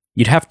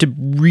 You'd have to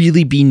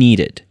really be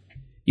needed.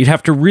 You'd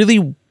have to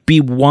really be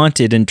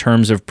wanted in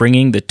terms of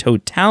bringing the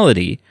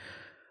totality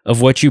of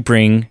what you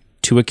bring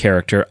to a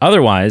character.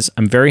 Otherwise,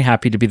 I'm very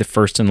happy to be the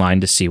first in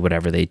line to see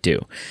whatever they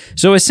do.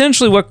 So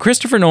essentially what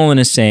Christopher Nolan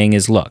is saying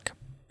is, look,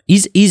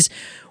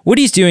 what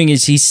he's doing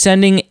is he's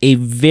sending a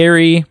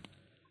very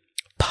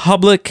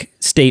public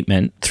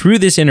statement through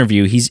this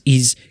interview.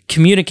 He's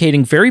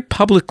communicating very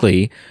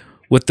publicly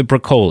with the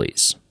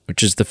Broccolis,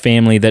 which is the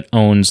family that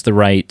owns the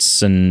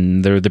rights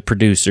and they're the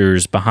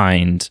producers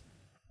behind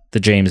the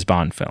James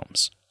Bond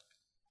films.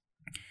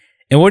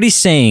 And what he's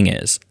saying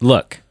is,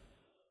 look,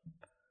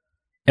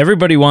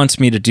 everybody wants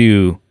me to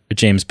do a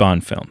James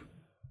Bond film.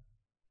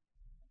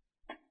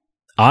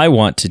 I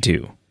want to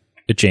do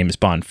a James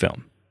Bond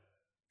film.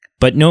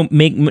 But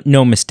make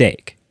no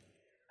mistake,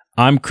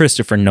 I'm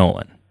Christopher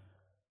Nolan.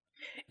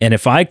 And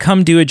if I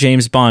come do a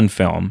James Bond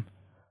film,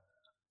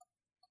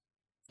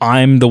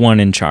 I'm the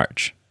one in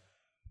charge.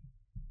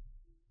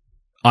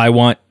 I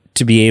want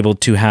to be able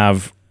to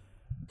have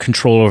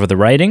control over the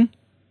writing.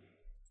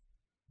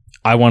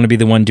 I want to be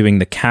the one doing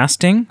the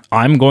casting.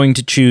 I'm going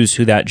to choose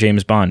who that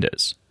James Bond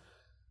is.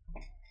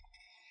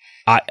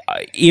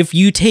 If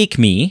you take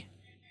me,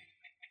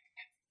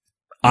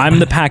 I'm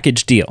the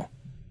package deal.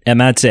 And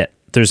that's it.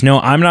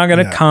 I'm not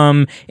going to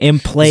come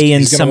and play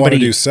in somebody. He's going to want to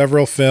do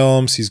several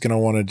films. He's going to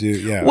want to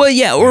do, Well,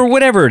 yeah, or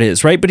whatever it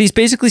is, right? But he's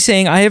basically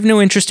saying, I have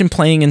no interest in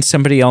playing in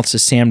somebody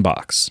else's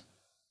sandbox.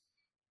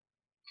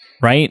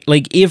 Right?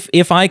 Like,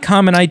 if I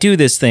come and I do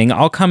this thing,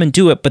 I'll come and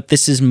do it, but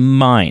this is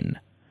mine.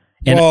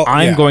 And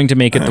I'm going to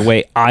make it the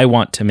way I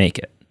want to make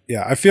it.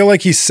 Yeah, I feel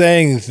like he's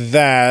saying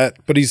that,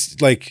 but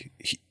he's like,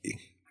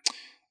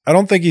 I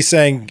don't think he's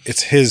saying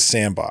it's his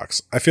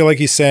sandbox. I feel like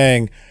he's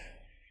saying,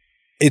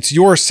 it's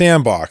your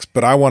sandbox,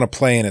 but I want to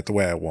play in it the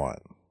way I want.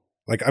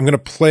 Like, I'm going to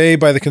play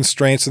by the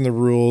constraints and the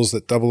rules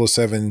that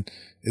 007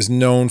 is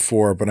known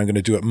for, but I'm going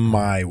to do it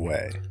my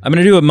way. I'm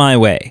going to do it my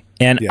way.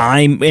 And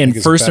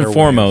first and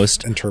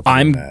foremost,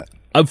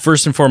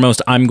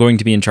 I'm going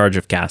to be in charge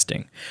of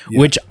casting,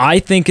 which I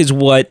think is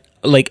what,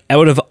 like,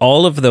 out of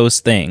all of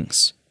those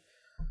things,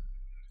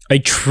 I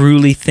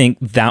truly think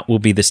that will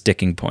be the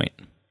sticking point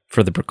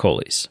for the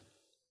Broccolis.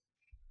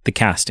 The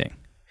casting.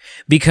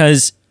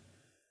 Because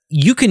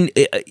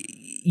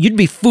you'd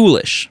be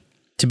foolish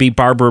to be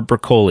Barbara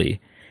Broccoli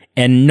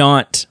and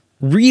not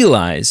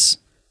realize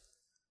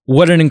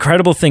what an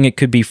incredible thing it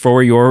could be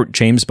for your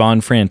James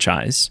Bond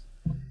franchise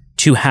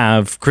to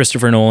have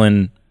Christopher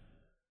Nolan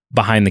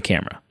behind the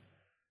camera.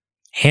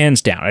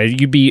 Hands down.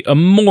 You'd be a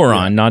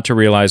moron not to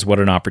realize what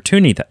an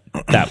opportunity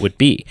that would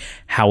be.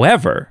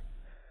 However,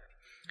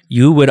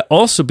 you would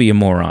also be a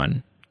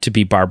moron to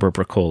be Barbara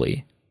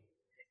Broccoli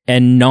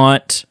and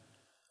not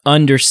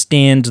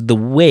understand the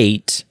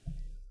weight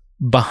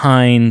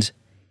behind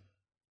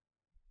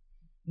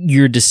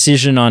your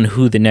decision on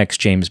who the next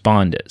James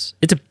Bond is.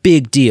 It's a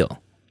big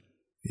deal.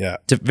 Yeah.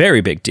 It's a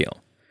very big deal.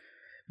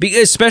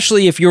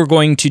 Especially if you're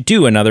going to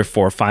do another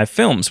 4 or 5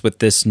 films with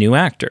this new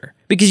actor.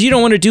 Because you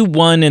don't want to do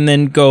one and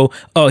then go,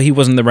 oh, he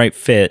wasn't the right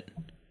fit.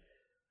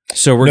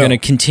 So we're going to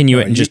continue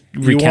it and just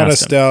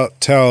recast him. You want to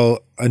tell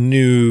a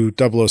new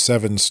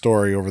 007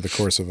 story over the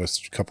course of a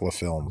couple of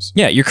films.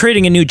 Yeah, you're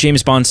creating a new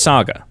James Bond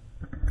saga.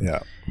 Yeah.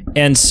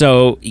 And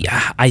so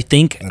I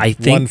think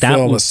one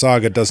film a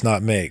saga does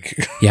not make.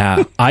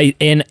 Yeah, I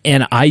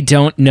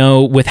don't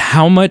know with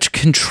how much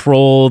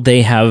control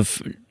they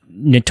have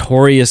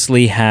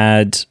notoriously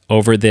had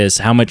over this,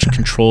 how much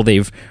control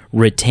they've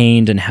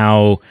retained and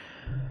how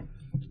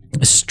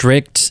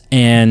strict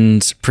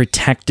and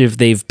protective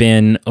they've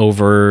been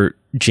over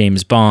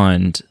James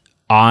Bond.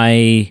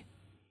 I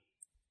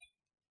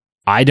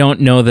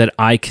don't know that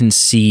I can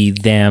see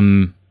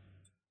them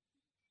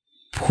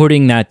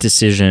putting that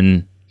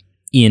decision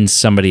in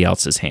somebody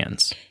else's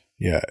hands.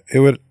 Yeah, it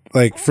would,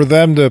 like, for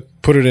them to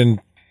put it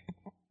in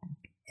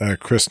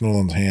Chris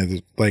Nolan's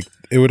hands, like,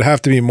 it would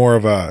have to be more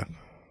of a,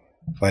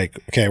 like,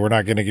 okay, we're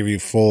not going to give you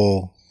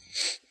full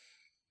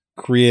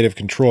creative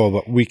control,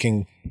 but we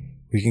can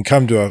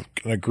come to an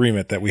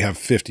agreement that we have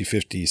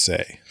 50-50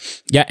 say.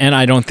 Yeah, and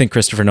I don't think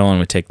Christopher Nolan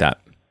would take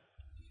that.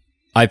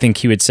 I think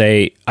he would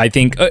say, I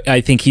think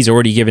he's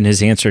already given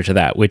his answer to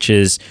that, which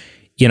is,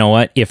 you know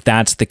what, if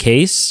that's the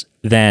case,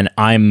 then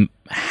I'm,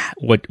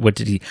 what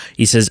did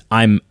he says,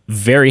 I'm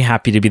very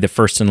happy to be the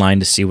first in line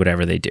to see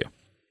whatever they do.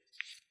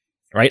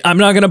 Right? I'm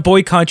not going to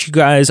boycott you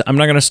guys. I'm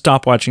not going to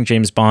stop watching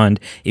James Bond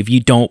if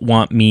you don't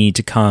want me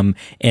to come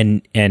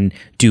and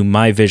do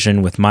my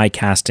vision with my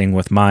casting,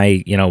 with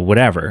my,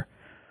 whatever.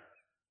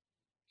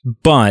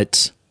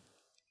 But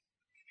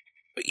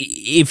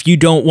if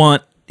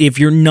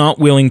you're not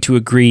willing to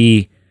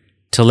agree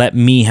to let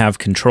me have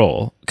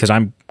control, because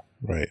I'm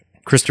right,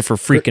 Christopher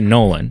freaking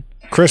Nolan.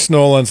 Chris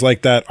Nolan's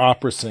like that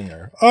opera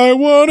singer. I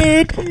want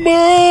it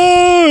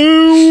my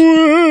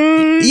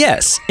way.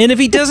 Yes. And if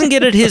he doesn't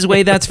get it his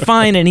way, that's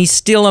fine. And he's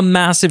still a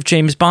massive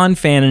James Bond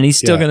fan and he's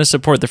still going to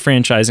support the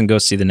franchise and go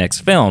see the next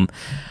film.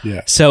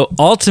 Yeah. So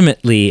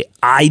ultimately,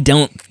 I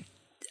don't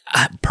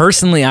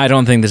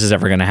think this is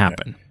ever going to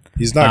happen.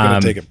 He's not going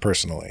to take it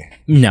personally.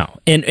 No.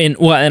 And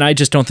I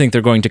just don't think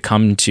they're going to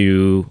come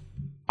to,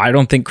 I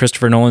don't think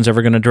Christopher Nolan's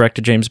ever going to direct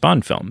a James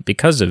Bond film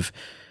because of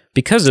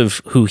because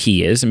of who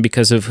he is and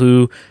because of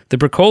who the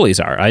Broccoli's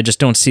are. I just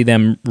don't see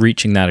them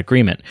reaching that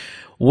agreement.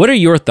 What are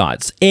your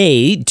thoughts?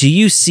 A, do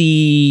you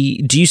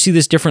see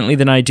this differently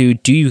than I do?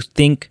 Do you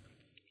think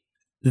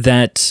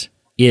that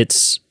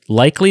it's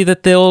likely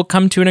that they'll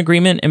come to an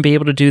agreement and be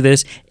able to do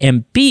this?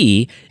 And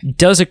B,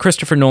 does a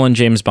Christopher Nolan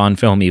James Bond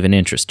film even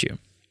interest you?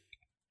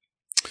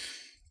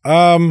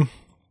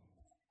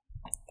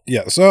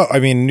 Yeah, so I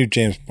mean, new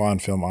James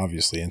Bond film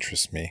obviously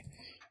interests me.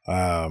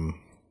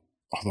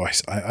 Although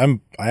I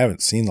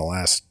haven't seen the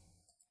last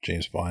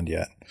James Bond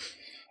yet.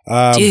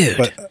 Dude.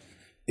 But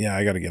yeah,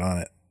 I got to get on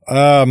it.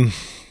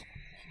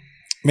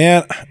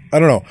 Man, I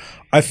don't know.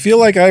 I feel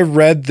like I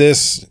read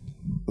those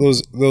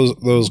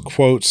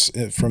quotes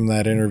from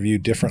that interview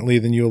differently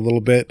than you a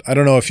little bit. I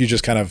don't know if you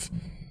just kind of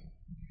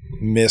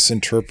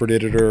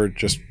misinterpreted it or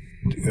just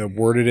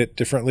worded it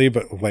differently,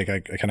 but like I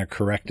kind of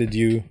corrected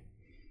you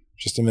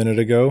just a minute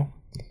ago.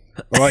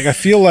 But like I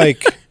feel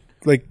like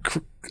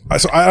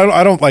so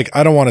I don't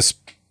want to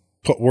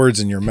put words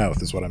in your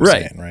mouth is what I'm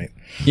saying, right?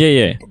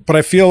 Yeah. But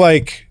I feel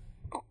like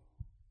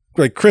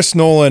Chris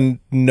Nolan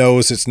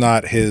knows it's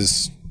not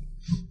his,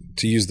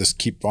 to use this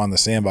keep on the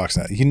sandbox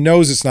now. He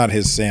knows it's not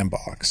his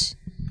sandbox.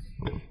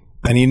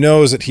 And he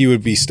knows that he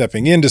would be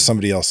stepping into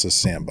somebody else's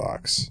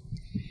sandbox.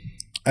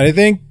 And I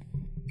think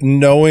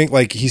knowing,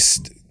 like,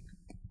 he's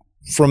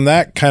from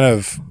that kind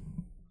of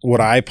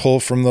what I pull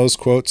from those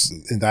quotes,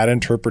 that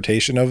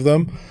interpretation of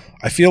them,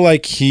 I feel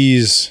like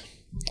he's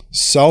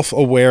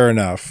self-aware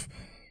enough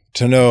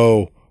to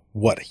know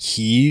what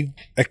he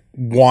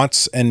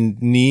wants and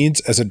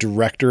needs as a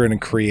director and a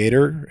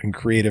creator and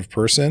creative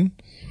person.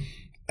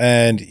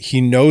 And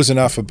he knows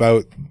enough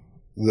about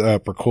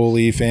the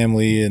Broccoli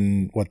family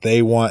and what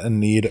they want and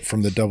need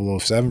from the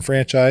 007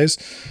 franchise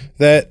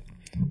that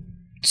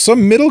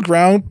some middle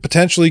ground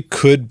potentially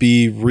could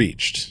be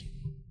reached.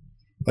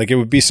 Like, it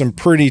would be some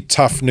pretty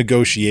tough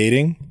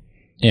negotiating.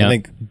 Yeah. I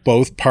think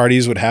both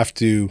parties would have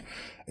to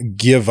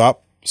give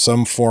up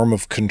some form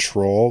of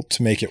control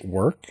to make it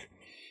work.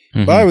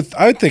 Mm-hmm. But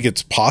I would think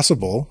it's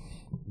possible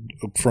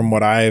from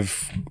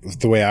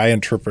the way I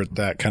interpret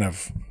that kind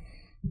of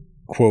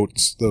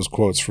those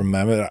quotes from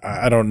them.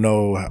 I don't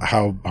know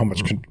how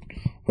much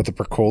what the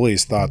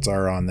Broccoli's thoughts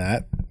are on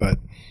that, but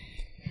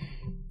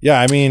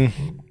yeah, I mean,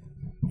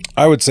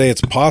 I would say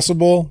it's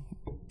possible,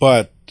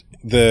 but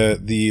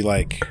the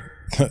like,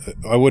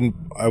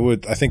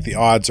 I think the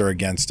odds are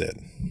against it.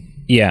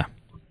 Yeah.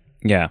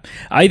 Yeah.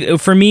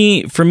 For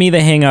me,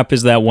 the hang up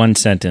is that one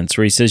sentence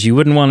where he says, you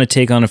wouldn't want to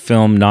take on a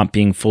film not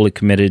being fully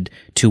committed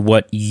to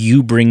what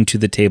you bring to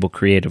the table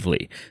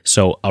creatively.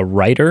 So a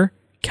writer,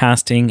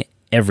 casting,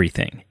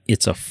 everything.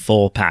 It's a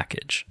full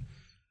package.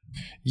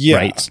 Yeah.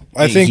 Right?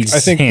 I think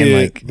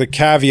the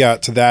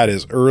caveat to that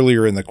is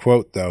earlier in the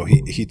quote, though,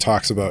 he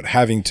talks about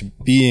having to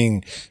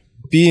being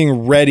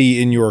ready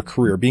in your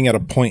career, being at a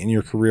point in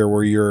your career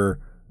where you're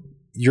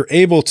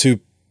able to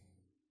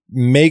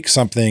make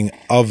something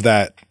of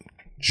that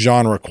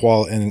genre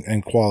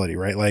and quality,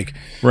 right? Like,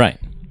 right.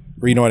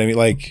 Or you know what I mean?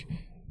 Like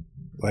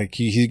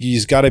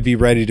he's got to be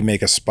ready to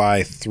make a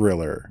spy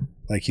thriller.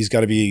 Like, he's got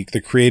to be, the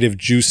creative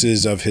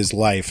juices of his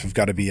life have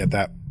got to be at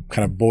that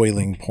kind of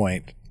boiling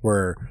point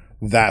where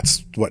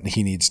that's what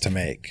he needs to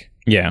make.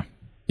 Yeah.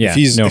 Yeah.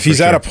 If he's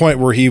at a point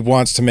where he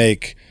wants to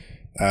make,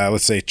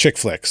 let's say, chick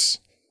flicks,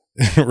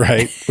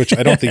 right? Which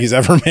I don't think he's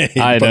ever made,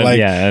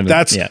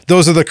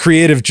 those are the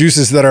creative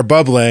juices that are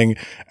bubbling,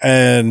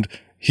 and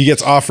he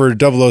gets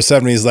offered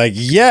 007. He's like,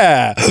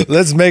 yeah,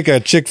 let's make a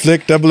chick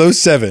flick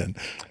 007.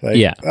 Like,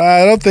 yeah.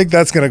 I don't think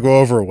that's going to go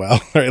over well.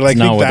 Right? Like,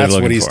 I think that's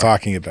what he's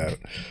talking about.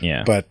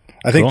 Yeah. But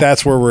I think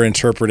that's where we're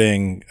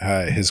interpreting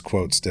his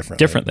quotes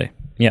differently.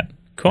 Yeah.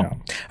 Cool. Yeah.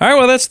 All right.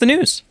 Well, that's the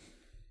news.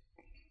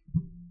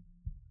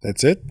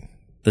 That's it.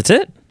 That's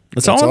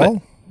all of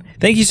it.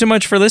 Thank you so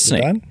much for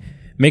listening.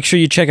 Make sure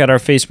you check out our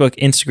Facebook,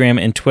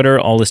 Instagram, and Twitter,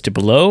 all listed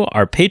below.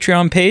 Our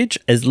Patreon page,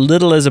 as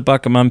little as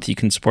 $1 a month, you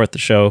can support the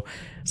show.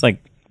 It's like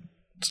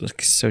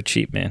so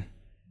cheap, man.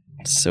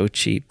 So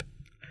cheap.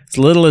 As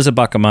little as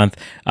 $1 a month.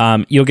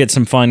 You'll get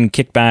some fun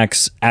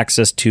kickbacks,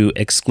 access to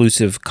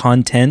exclusive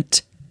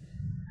content,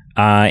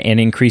 and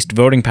increased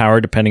voting power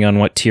depending on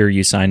what tier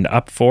you signed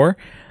up for.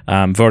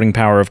 Voting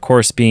power, of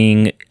course,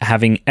 being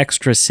having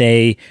extra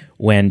say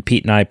when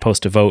Pete and I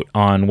post a vote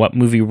on what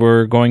movie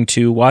we're going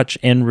to watch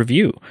and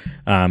review.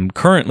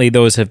 Currently,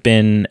 those have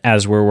been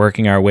as we're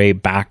working our way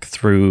back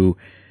through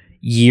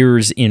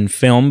years in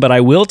film. But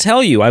I will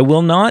tell you, I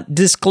will not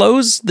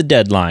disclose the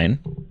deadline,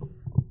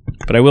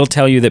 but I will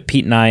tell you that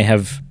Pete and I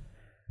have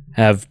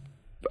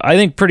I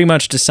think, pretty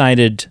much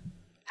decided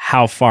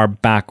how far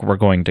back we're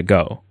going to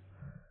go.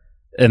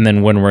 And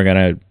then when we're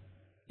going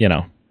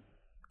to,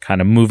 kind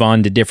of move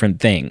on to different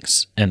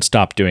things and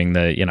stop doing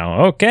the,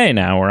 okay,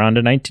 now we're on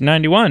to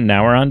 1991.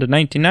 Now we're on to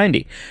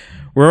 1990.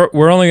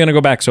 We're only going to go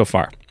back so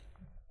far.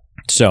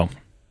 So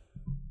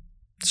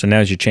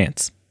now's your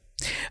chance.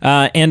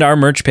 And our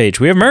merch page.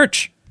 We have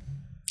merch.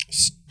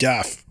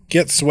 Stuff.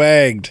 Get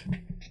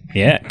swagged.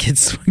 Yeah, get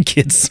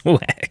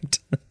swagged.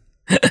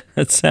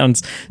 That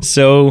sounds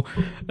so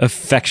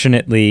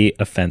affectionately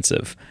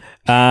offensive.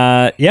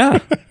 Yeah.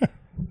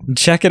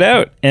 Check it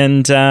out.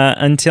 And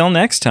until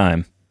next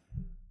time.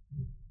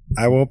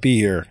 I won't be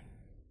here.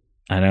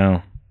 I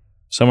know.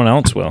 Someone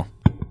else will.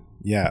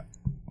 Yeah.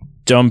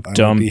 I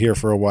won't be here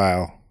for a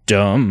while.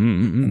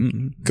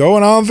 Going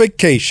on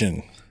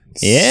vacation.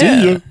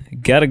 Yeah.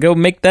 Gotta go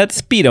make that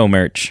Speedo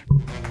merch.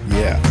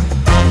 Yeah.